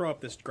 we can throw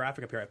up this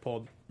graphic up here I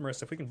pulled.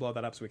 Marissa, if we can blow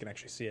that up so we can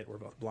actually see it. We're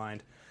both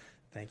blind.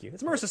 Thank you.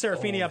 It's Marissa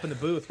Serafini up in the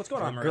booth. What's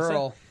going on, Marissa?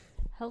 Girl.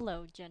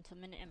 Hello,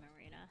 gentlemen and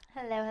Marina.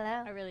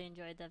 Hello. I really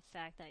enjoyed the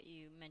fact that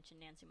you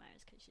mentioned Nancy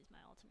Myers because she's my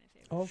ultimate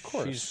favorite. Oh, of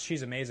course.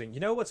 She's amazing. You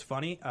know what's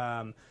funny?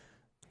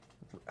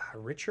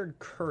 Richard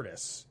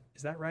Curtis.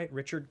 Is that right?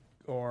 Richard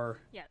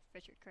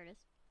Richard Curtis.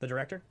 The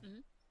director?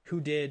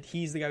 Mm-hmm.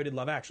 He's the guy who did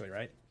Love Actually,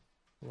 right?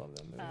 Love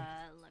that movie.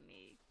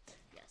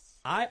 Yes.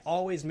 I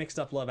always mixed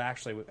up Love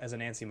Actually as a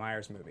Nancy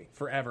Meyers movie.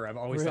 Forever. I've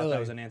always thought that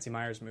was a Nancy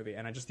Meyers movie.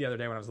 And just the other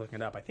day when I was looking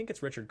it up, I think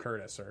it's Richard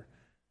Curtis or...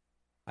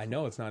 I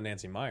know it's not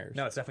Nancy Meyers.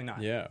 No, it's definitely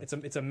not. Yeah.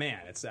 It's a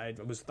man.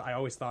 I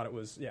always thought it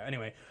was... Yeah,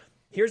 anyway.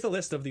 Here's the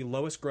list of the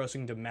lowest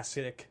grossing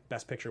domestic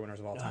Best Picture winners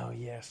of all time. Oh,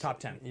 yes. Top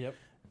 10. Yep.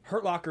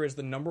 Hurt Locker is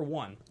the number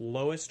one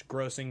lowest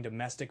grossing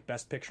domestic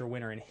Best Picture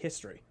winner in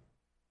history.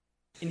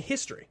 In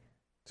history.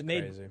 It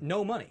made crazy.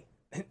 no money.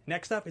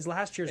 Next up is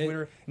last year's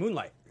winner,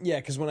 Moonlight. Yeah,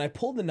 because when I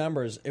pulled the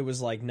numbers, it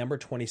was like number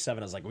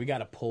 27. I was like, we got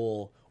to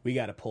pull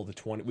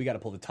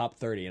the top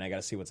 30, and I got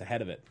to see what's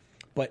ahead of it.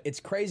 But it's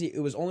crazy. It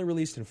was only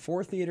released in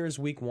 4 theaters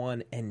week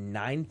 1 and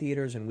 9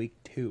 theaters in week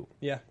 2.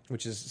 Yeah.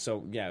 Which is,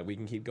 so, yeah, we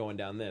can keep going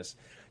down this.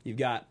 You've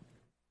got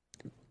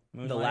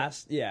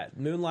Moonlight.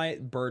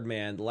 Moonlight,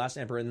 Birdman, The Last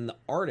Emperor, and then The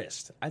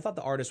Artist. I thought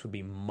The Artist would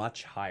be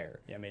much higher.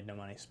 Yeah, made no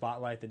money.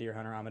 Spotlight, The Deer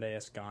Hunter,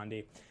 Amadeus,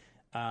 Gandhi.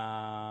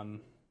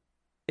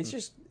 It's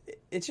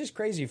just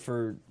crazy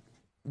for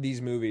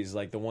these movies,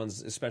 like the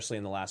ones, especially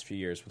in the last few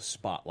years with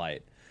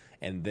Spotlight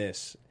and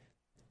this.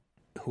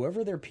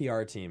 Whoever their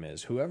PR team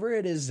is, whoever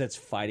it is that's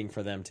fighting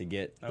for them to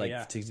get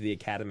to the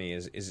Academy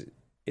is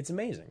it's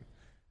amazing.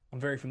 I'm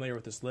very familiar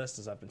with this list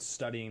as I've been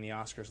studying the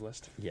Oscars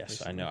list. Yes,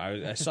 recently. I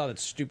know. I saw that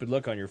stupid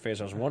look on your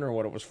face. I was wondering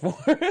what it was for.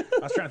 I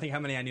was trying to think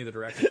how many I knew the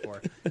director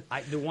for.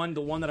 The one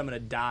that I'm going to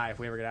die if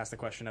we ever get asked the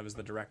question of is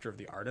the director of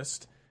The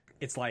Artist.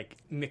 It's like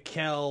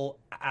Mikhail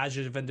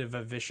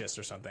Ajivendovicius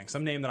or something.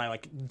 Some name that I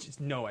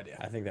just no idea.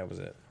 I think that was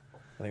it.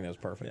 I think that was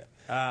perfect.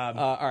 Yeah.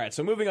 All right,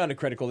 so moving on to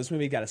critical. This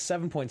movie got a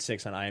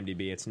 7.6 on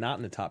IMDb. It's not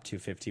in the top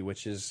 250,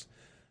 which is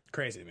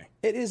crazy to me.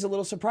 It is a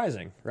little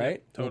surprising,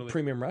 right? Yeah, totally. Well,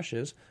 Premium Rush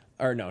is.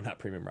 Or no, not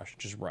Premium Rush,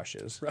 just Rush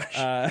is.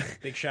 Rush.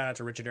 Big shout out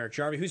to Richard Eric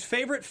Jarvie, whose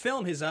favorite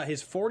film, his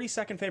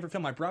 42nd favorite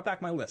film. I brought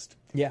back my list.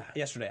 Yeah.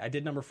 Yesterday, I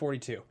did number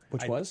 42.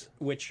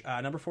 Which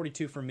number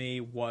 42 for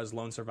me was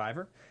Lone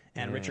Survivor,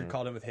 and Richard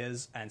called in with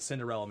his, and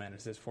Cinderella Man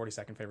is his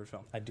 42nd favorite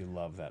film. I do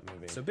love that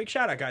movie. So big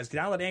shout out, guys.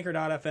 Download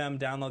Anchor.fm,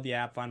 download the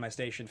app, find my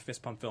station,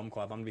 Fist Pump Film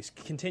Club. I'm going to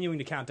be continuing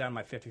to count down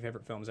my 50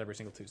 favorite films every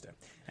single Tuesday,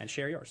 and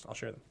share yours. I'll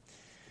share them.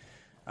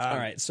 All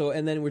right, so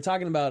and then we're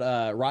talking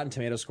about Rotten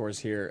Tomato scores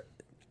here.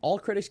 All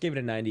critics gave it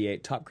a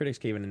 98. Top critics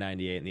gave it a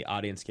 98, and the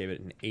audience gave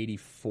it an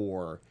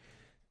 84.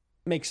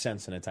 Makes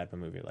sense in a type of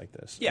movie like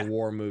this. Yeah. A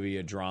war movie,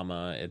 a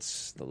drama.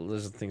 Those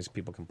are the things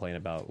people complain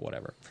about,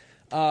 whatever.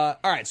 All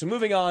right, so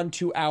moving on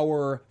to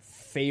our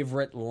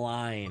favorite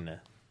line.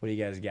 What do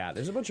you guys got?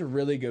 There's a bunch of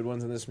really good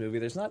ones in this movie.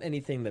 There's not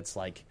anything that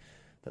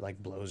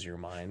blows your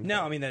mind.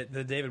 No, I mean,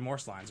 the David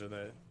Morse lines are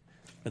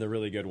the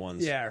really good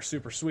ones. Yeah, are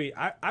super sweet.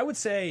 I would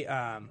say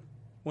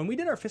when we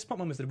did our fist pump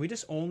moments, did we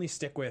just only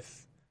stick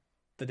with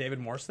the David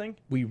Morse thing?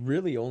 We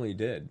really only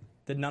did.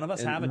 Did none of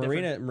us have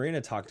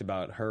Marina talked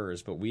about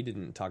hers, but we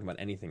didn't talk about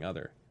anything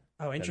other.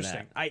 Oh,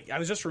 interesting. I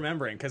was just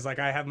remembering because I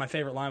have my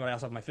favorite line, but I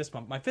also have my fist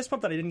pump. My fist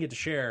pump that I didn't get to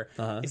share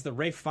is the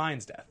Ralph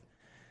Fiennes death.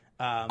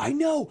 I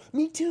know,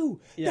 me too.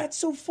 Yeah. That's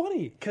so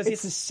funny because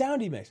it's the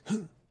sound he makes.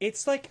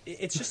 It's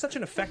just such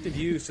an effective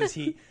use as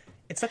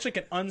it's such like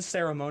an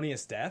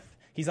unceremonious death.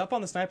 He's up on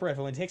the sniper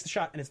rifle and he takes the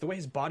shot, and it's the way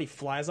his body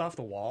flies off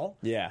the wall.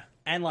 Yeah,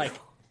 and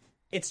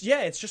it's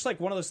just like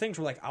one of those things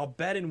where I'll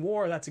bet in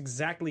war that's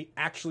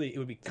it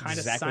would be kind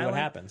of silent. What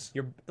happens.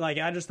 You're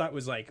I just thought it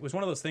was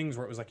one of those things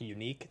where it was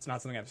unique. It's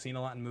not something I've seen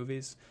a lot in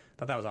movies.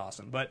 Thought that was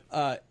awesome. But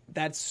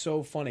that's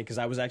so funny because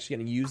I was actually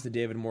going to use the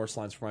David Morse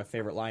lines for my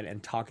favorite line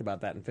and talk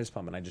about that in Fist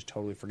Pump, and I just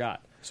totally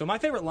forgot. So my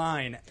favorite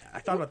line, I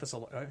thought about this a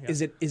lot. Yeah.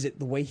 Is it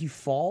the way he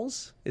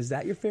falls? Is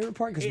that your favorite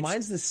part? Because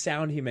mine's the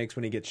sound he makes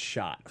when he gets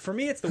shot. For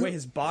me, it's the way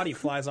his body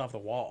flies off the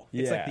wall.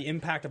 It's Yeah. like the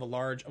impact of a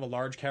large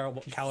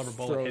caliber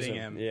bullet hitting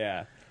him.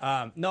 Yeah.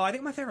 No, I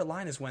think my favorite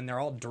line is when they're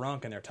all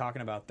drunk and they're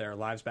talking about their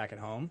lives back at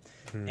home,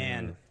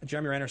 and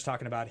Jeremy Renner's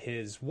talking about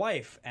his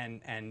wife,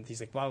 and he's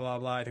like blah blah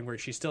blah. I think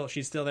she's still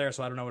there,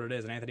 so I don't know what it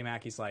is. And Anthony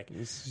Mackie's like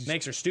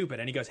makes her stupid,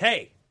 and he goes,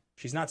 "Hey,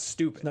 she's not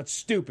stupid. Not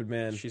stupid,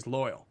 man. She's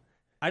loyal."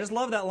 I just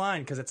love that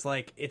line because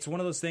it's one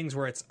of those things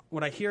where it's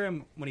what I hear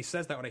him when he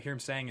says that. What I hear him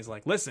saying is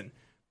listen,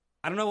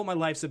 I don't know what my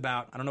life's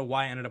about. I don't know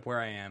why I ended up where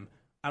I am.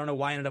 I don't know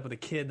why I ended up with a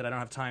kid that I don't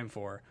have time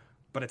for.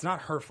 But it's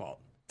not her fault.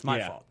 It's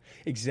my fault.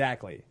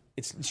 Exactly.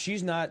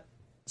 She's not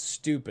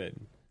stupid.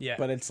 Yeah.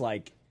 But it's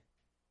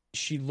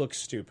she looks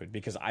stupid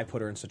because I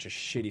put her in such a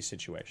shitty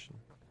situation.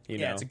 You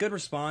know? It's a good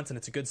response and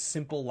it's a good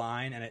simple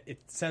line and it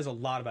says a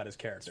lot about his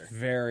character. It's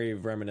very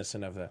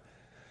reminiscent of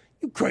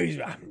you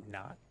crazy. I'm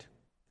not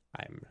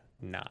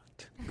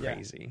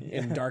crazy.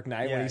 Yeah. In Dark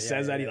Knight when he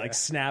says that, he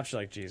snaps.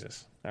 You're like,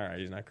 Jesus. All right,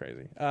 he's not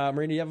crazy.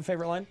 Marina, do you have a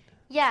favorite line?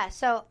 Yeah,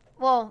 so,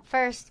 well,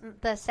 first,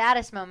 the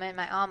saddest moment,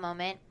 my awe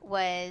moment,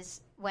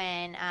 was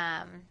when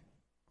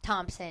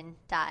Thompson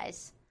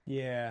dies.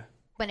 Yeah.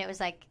 When it was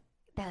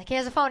they're he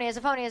has a phone, he has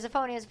a phone, he has a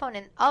phone, he has a phone.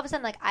 And all of a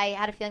sudden, I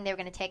had a feeling they were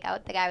going to take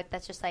out the guy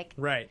that's just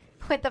right.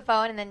 with the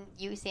phone, and then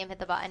you see him hit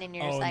the button, and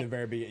you're just in the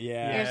very beginning.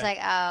 Yeah. You're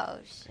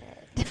just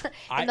oh, shit.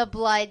 And the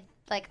blood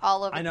like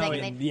all over I the know, thing.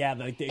 and they, Yeah,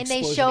 like the and they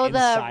explosion show the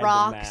inside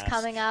rocks mask.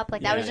 coming up.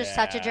 Like that was just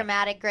such a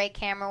dramatic, great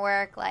camera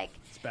work. Like,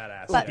 It's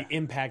badass. But- yeah. The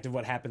impact of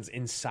what happens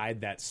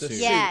inside that The suit.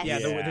 suit, Yes. yeah,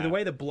 Yeah. the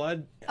way the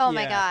blood. oh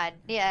my yeah. god,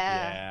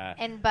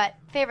 Yeah. But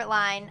favorite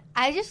line,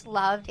 I just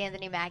loved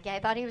Anthony Mackie. I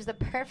thought he was the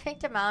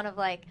perfect amount of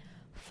like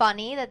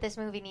funny that this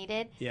movie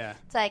needed. Yeah.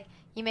 It's like,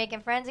 you making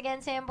friends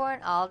again,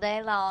 Sanborn? All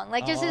day long.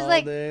 Like, just his, All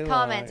like, day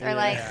comments long, are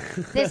yeah.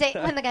 like, this ain't,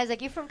 when the guy's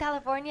like, you from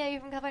California? You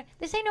from California?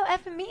 This ain't no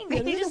effing meet and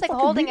greet. He's There's just, no like, fucking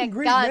holding meet a and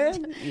greet,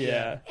 gun. man.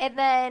 Yeah. And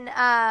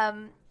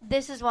then,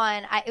 this is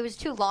one, it was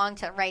too long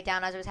to write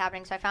down as it was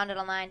happening, so I found it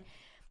online.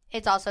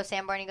 It's also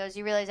Sanborn. He goes,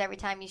 you realize every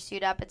time you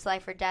suit up, it's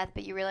life or death,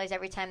 but you realize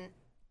every time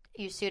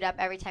you suit up,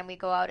 every time we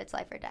go out, it's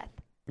life or death.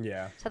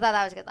 Yeah. So I thought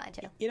that was a good line,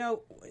 too. You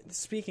know,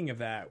 speaking of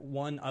that,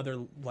 one other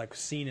like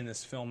scene in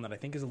this film that I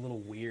think is a little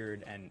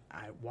weird, and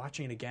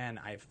watching it again,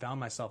 I found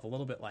myself a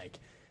little bit like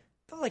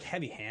felt like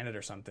heavy-handed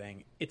or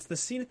something. It's the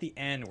scene at the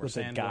end where With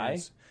the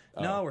Sanborn's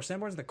guy? no, where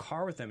Sanborn's in the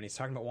car with him, and he's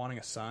talking about wanting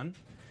a son.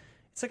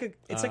 It's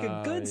like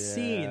a good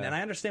scene, yeah. and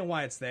I understand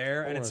why it's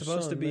there, and want it's a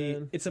supposed son, to be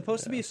man. it's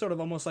supposed to be sort of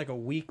almost like a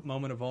weak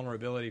moment of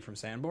vulnerability from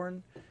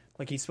Sanborn.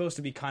 Like he's supposed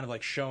to be kind of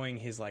like showing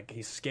his like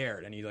he's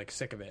scared and he's like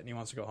sick of it and he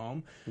wants to go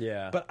home.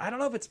 Yeah. But I don't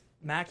know if it's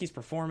Mackie's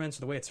performance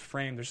or the way it's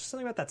framed. There's just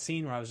something about that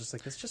scene where I was just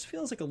like, this just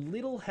feels like a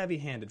little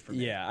heavy-handed for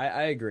me. Yeah,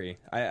 I agree.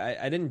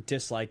 I didn't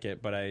dislike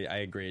it, but I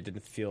agree. It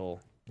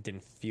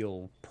didn't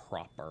feel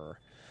proper.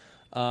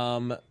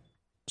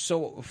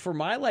 So for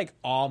my like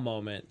awe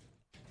moment,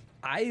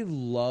 I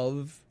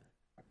love.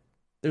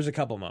 There's a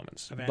couple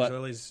moments, but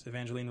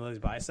Evangelina Lilly's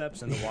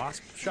biceps and the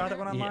wasp shot that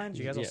went online. Did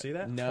you guys all see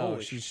that? No,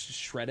 Holy she's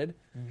shredded.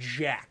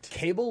 jacked.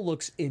 Cable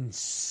looks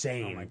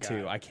insane Oh my God.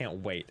 too. I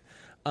can't wait.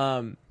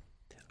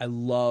 I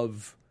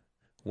love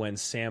when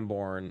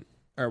Sanborn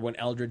or when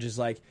Eldridge is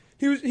like,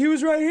 he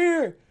was right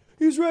here.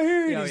 He was right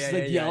here. Oh, He's yeah,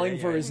 like yeah, yelling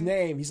yeah, for yeah. his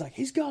name. He's like,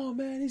 he's gone,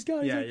 man. He's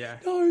gone. He's Yeah, like, yeah.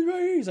 No, he's right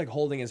here. He's like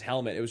holding his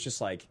helmet. It was just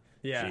like,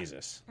 Yeah.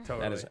 Jesus, Totally.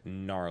 that is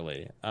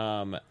gnarly.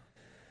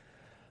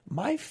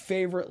 My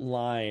favorite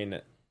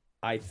line,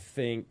 I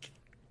think,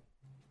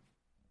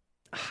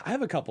 I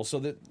have a couple. So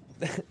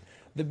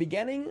the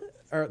beginning,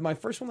 or my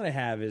first one that I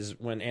have is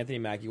when Anthony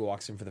Mackie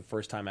walks in for the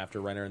first time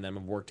after Renner and them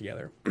have worked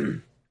together.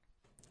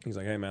 He's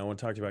like, hey man, I want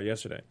to talk to you about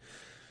yesterday. It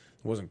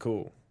wasn't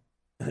cool.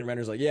 And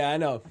Renner's like, yeah, I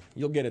know.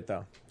 You'll get it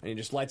though. And he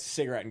just lights a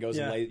cigarette and goes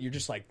and lays. You're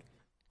just like,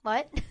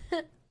 What?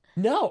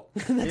 no,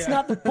 that's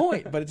not the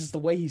point. But it's just the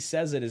way he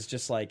says it is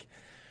just like,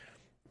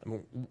 I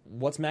mean,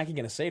 what's Mackie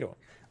going to say to him?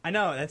 I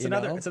know. That's You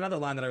another. know? It's another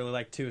line that I really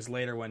like too. Is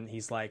later when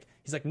he's like,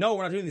 no,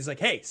 we're not doing this. He's like,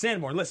 hey,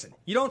 Sanborn, listen,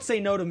 you don't say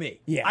no to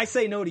me. Yeah. I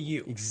say no to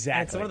you. Exactly.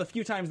 And it's one of the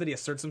few times that he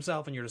asserts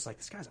himself, and you're just like,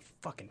 this guy's a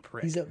fucking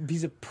prick.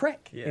 He's a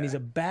prick, Yeah. and he's a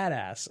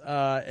badass.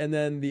 And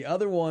then the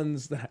other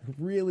ones that I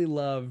really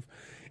love,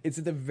 it's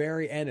at the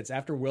very end. It's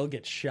after Will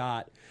gets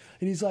shot,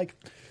 and he's like,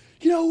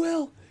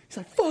 Will. He's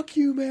like, fuck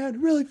you,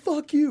 man. Really,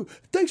 fuck you.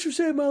 Thanks for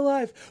saving my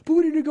life. But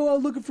we need to go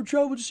out looking for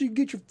trouble just so you can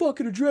get your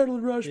fucking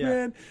adrenaline rush, Yeah.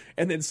 man.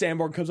 And then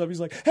Sanborn comes up. He's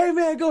like, hey,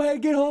 man, go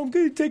ahead, get home.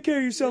 Go take care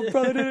of yourself,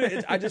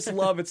 brother. I just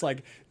love it's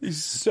like,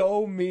 he's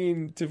so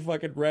mean to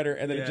fucking Renner.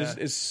 And then it just,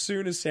 as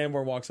soon as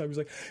Sanborn walks up, he's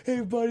like,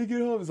 hey, buddy,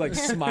 get home. He's like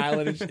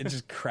smiling. It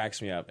just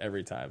cracks me up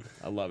every time.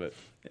 I love it.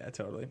 Yeah,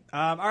 totally.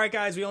 All right,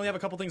 guys, we only have a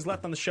couple things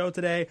left on the show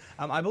today.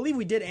 I believe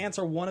we did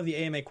answer one of the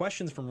AMA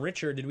questions from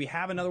Richard. Did we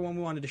have another one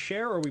we wanted to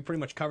share, or we pretty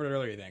much covered it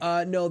earlier, you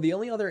think? No, the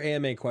only other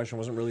AMA question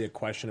wasn't really a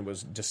question. It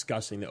was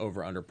discussing the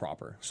over-under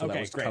proper. So that Okay,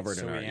 was great. covered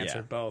So in we our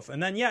answered both.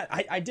 And then,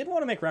 I did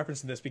want to make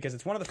reference to this because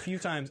it's one of the few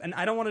times, and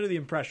I don't want to do the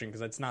impression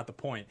because that's not the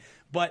point,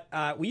 but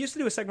we used to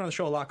do a segment on the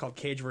show a lot called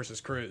Cage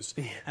versus Cruise,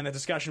 and the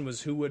discussion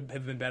was who would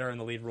have been better in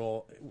the lead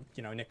role,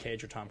 Nick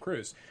Cage or Tom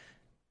Cruise.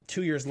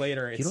 2 years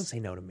later, it's You don't say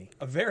no to me.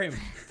 a very,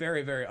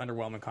 very, very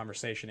underwhelming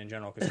conversation in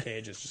general because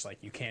Cage is just like,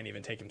 you can't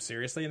even take him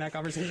seriously in that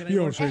conversation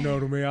anymore. say no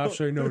to me. I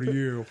say no to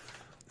you.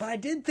 But I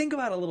did think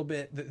about it a little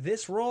bit that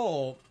this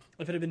role,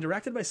 if it had been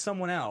directed by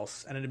someone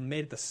else and it had been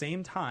made at the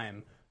same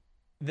time,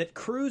 that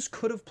Cruise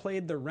could have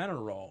played the Renner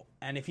role.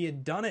 And if he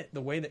had done it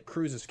the way that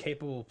Cruise is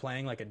capable of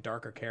playing like a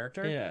darker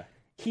character,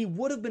 he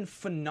would have been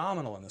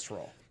phenomenal in this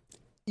role.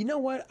 You know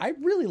what? I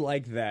really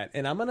like that,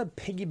 and I'm going to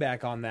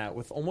piggyback on that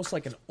with almost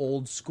like an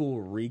old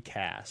school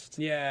recast.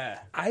 Yeah.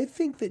 I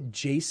think that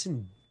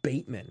Jason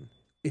Bateman,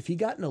 if he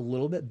got in a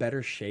little bit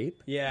better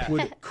shape,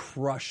 would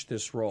crush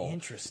this role.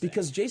 Interesting.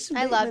 Because Jason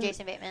I Bateman, love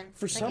Jason Bateman.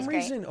 For I think some he's great.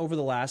 reason, over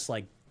the last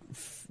like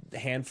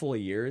handful of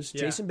years,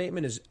 Yeah. Jason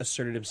Bateman has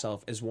asserted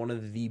himself as one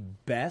of the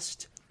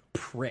best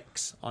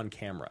pricks on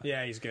camera.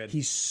 Yeah, he's good.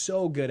 He's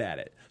so good at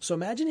it. So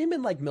imagine him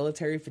in like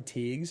military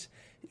fatigues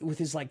with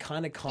his like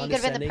kind of He could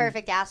condescending. have been the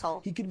perfect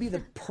asshole. He could be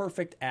the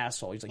perfect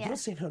asshole. He's like, Yeah. you don't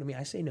say no to me,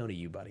 I say no to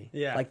you, buddy.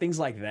 Yeah. Like things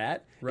like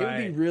that. It would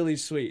Right. be really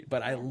sweet.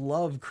 But I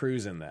love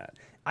Cruise in that.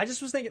 I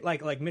just was thinking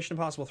like Mission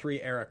Impossible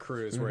 3 era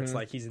Cruise, where it's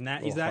like he's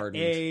that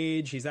hardened.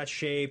 age, he's that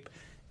shape,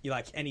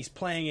 and he's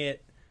playing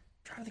it. I'm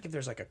trying to think if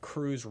there's like a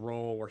Cruise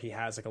role where he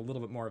has like a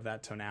little bit more of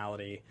that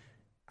tonality.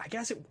 I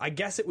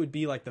guess it would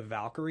be like the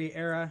Valkyrie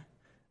era.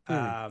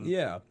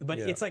 Yeah. But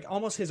Yeah. it's like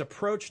almost his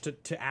approach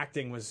to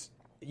acting was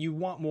you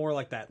want more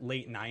like that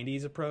late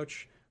 90s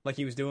approach, like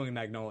he was doing in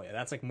Magnolia.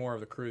 That's like more of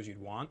the Cruise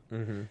you'd want.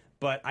 Mm-hmm.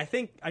 But I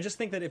just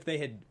think that if they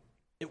had,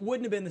 it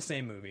wouldn't have been the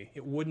same movie.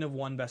 It wouldn't have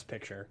won Best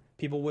Picture.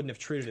 People wouldn't have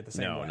treated it the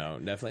same way. No,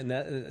 definitely.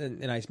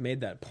 And I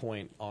made that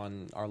point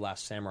on our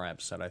last Samurai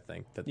episode, I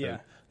think, that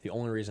the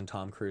only reason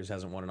Tom Cruise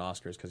hasn't won an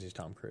Oscar is because he's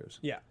Tom Cruise.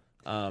 Yeah.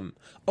 I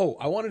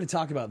wanted to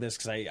talk about this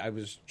because I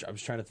was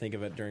trying to think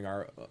of it during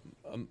our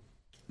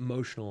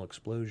emotional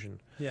explosion.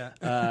 Yeah.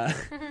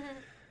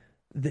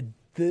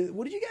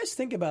 What did you guys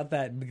think about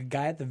that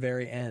guy at the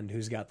very end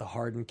who's got the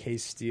hardened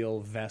case steel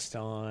vest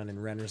on,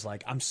 and Renner's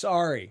like, "I'm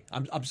sorry,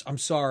 I'm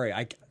sorry,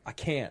 I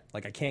can't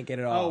get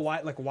it off." Oh,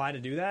 why to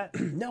do that?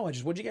 No,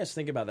 what did you guys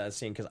think about that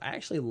scene? Because I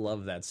actually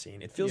love that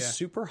scene. It feels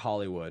super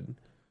Hollywood,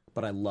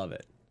 but I love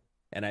it.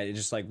 And I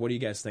just what do you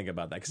guys think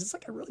about that? Because it's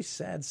like a really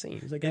sad scene.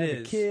 He's like, I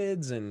have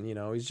kids, and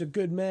he's a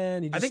good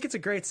man. I think it's a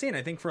great scene.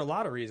 I think for a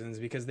lot of reasons,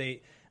 because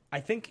I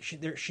think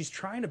she's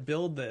trying to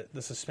build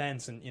the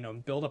suspense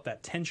and build up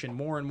that tension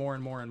more and more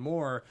and more and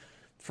more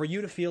for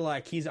you to feel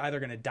like he's either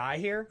going to die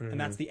here and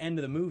that's the end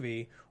of the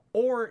movie,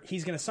 or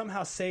he's going to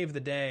somehow save the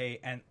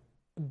day.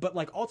 But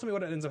ultimately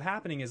what ends up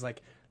happening is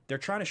they're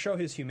trying to show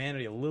his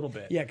humanity a little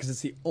bit. Yeah, because it's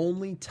the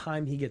only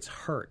time he gets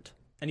hurt,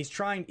 and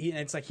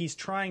it's like he's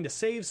trying to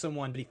save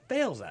someone, but he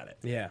fails at it.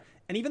 Yeah,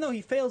 and even though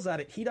he fails at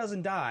it, he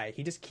doesn't die.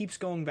 He just keeps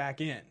going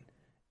back in.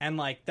 And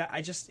that,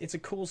 it's a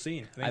cool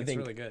scene. I think it's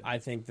really good. I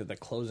think that the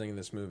closing of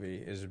this movie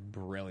is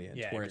brilliant.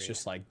 Yeah, where it's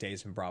just like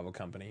Days in Bravo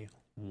Company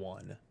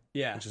 1.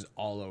 Yeah. Which is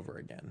all over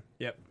again.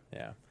 Yep.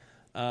 Yeah.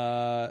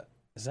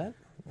 Is that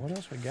what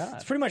else we got?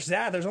 It's pretty much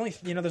that. There's only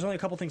a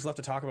couple things left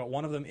to talk about.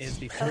 One of them is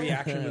the 3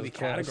 action movie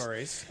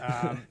categories.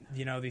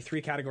 The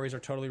 3 categories are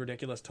totally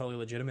ridiculous, totally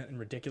legitimate, and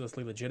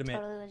ridiculously legitimate.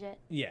 Totally legit.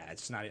 Yeah,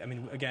 it's not. I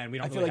mean, again, we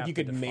don't. I feel really like have you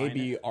to could define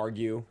maybe it.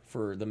 argue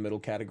for the middle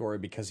category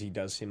because he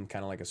does seem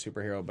kind of like a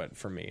superhero, but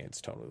for me, it's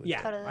totally legit.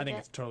 Yeah, Totally I think legit.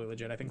 it's totally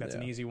legit. I think that's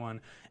an easy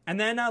one. And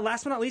then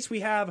last but not least,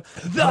 we have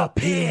The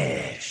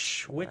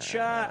Pitch, which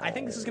I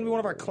think this is going to be one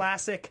of our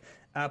classic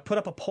put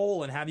up a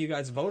poll and have you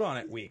guys vote on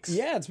it weeks.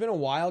 Yeah, it's been a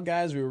while,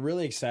 guys. We were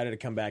really excited to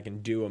come back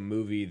and do a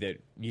movie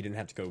that you didn't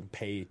have to go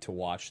pay to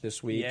watch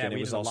this week. Yeah, and we it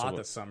was did a also lot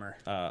this summer.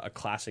 A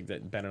classic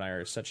that Ben and I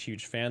are such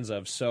huge fans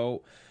of.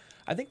 So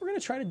I think we're going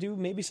to try to do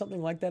maybe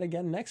something like that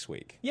again next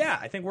week. Yeah,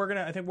 I think we're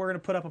gonna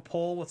put up a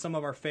poll with some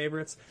of our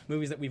favorites,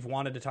 movies that we've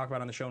wanted to talk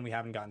about on the show and we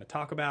haven't gotten to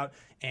talk about,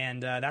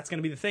 and that's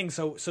gonna be the thing.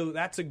 So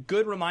that's a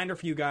good reminder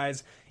for you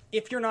guys.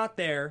 If you're not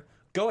there,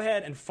 go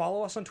ahead and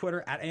follow us on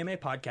Twitter at AMA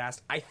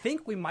Podcast. I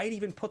think we might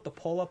even put the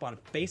poll up on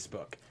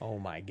Facebook. Oh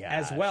my gosh.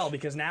 As well,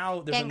 because now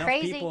there's Getting enough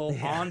crazy. people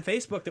on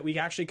Facebook that we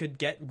actually could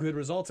get good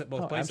results at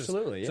both places.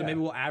 Absolutely, So yeah. maybe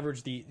we'll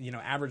average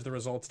the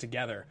results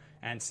together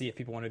and see if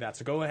people want to do that.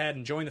 So go ahead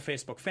and join the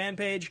Facebook fan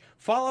page.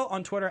 Follow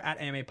on Twitter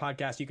at AMA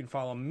Podcast. You can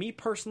follow me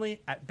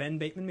personally at Ben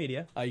Bateman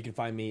Media. You can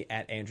find me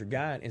at Andrew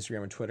Guy on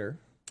Instagram and Twitter.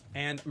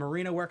 And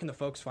Marina, where can the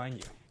folks find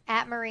you?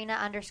 At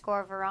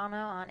Marina_Verano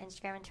on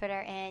Instagram and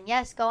Twitter. And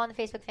yes, go on the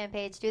Facebook fan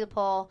page, do the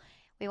poll.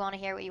 We want to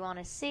hear what you want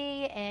to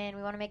see, and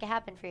we want to make it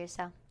happen for you.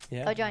 So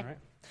go join. All right.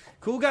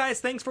 Cool, guys.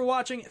 Thanks for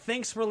watching.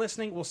 Thanks for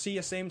listening. We'll see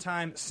you same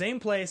time,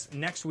 same place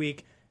next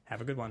week. Have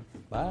a good one.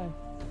 Bye.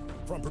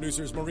 From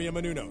producers Maria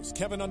Menounos,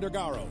 Kevin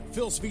Undergaro,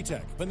 Phil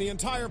Svitek, and the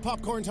entire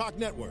Popcorn Talk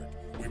Network,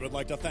 we would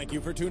like to thank you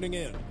for tuning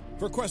in.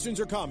 For questions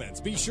or comments,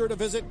 be sure to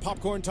visit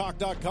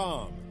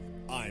popcorntalk.com.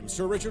 I'm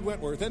Sir Richard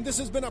Wentworth, and this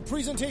has been a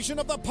presentation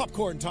of the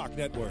Popcorn Talk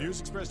Network.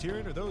 Views expressed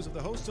herein are those of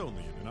the hosts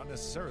only and do not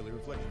necessarily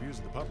reflect the views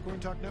of the Popcorn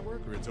Talk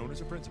Network or its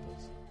owners or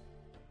principals.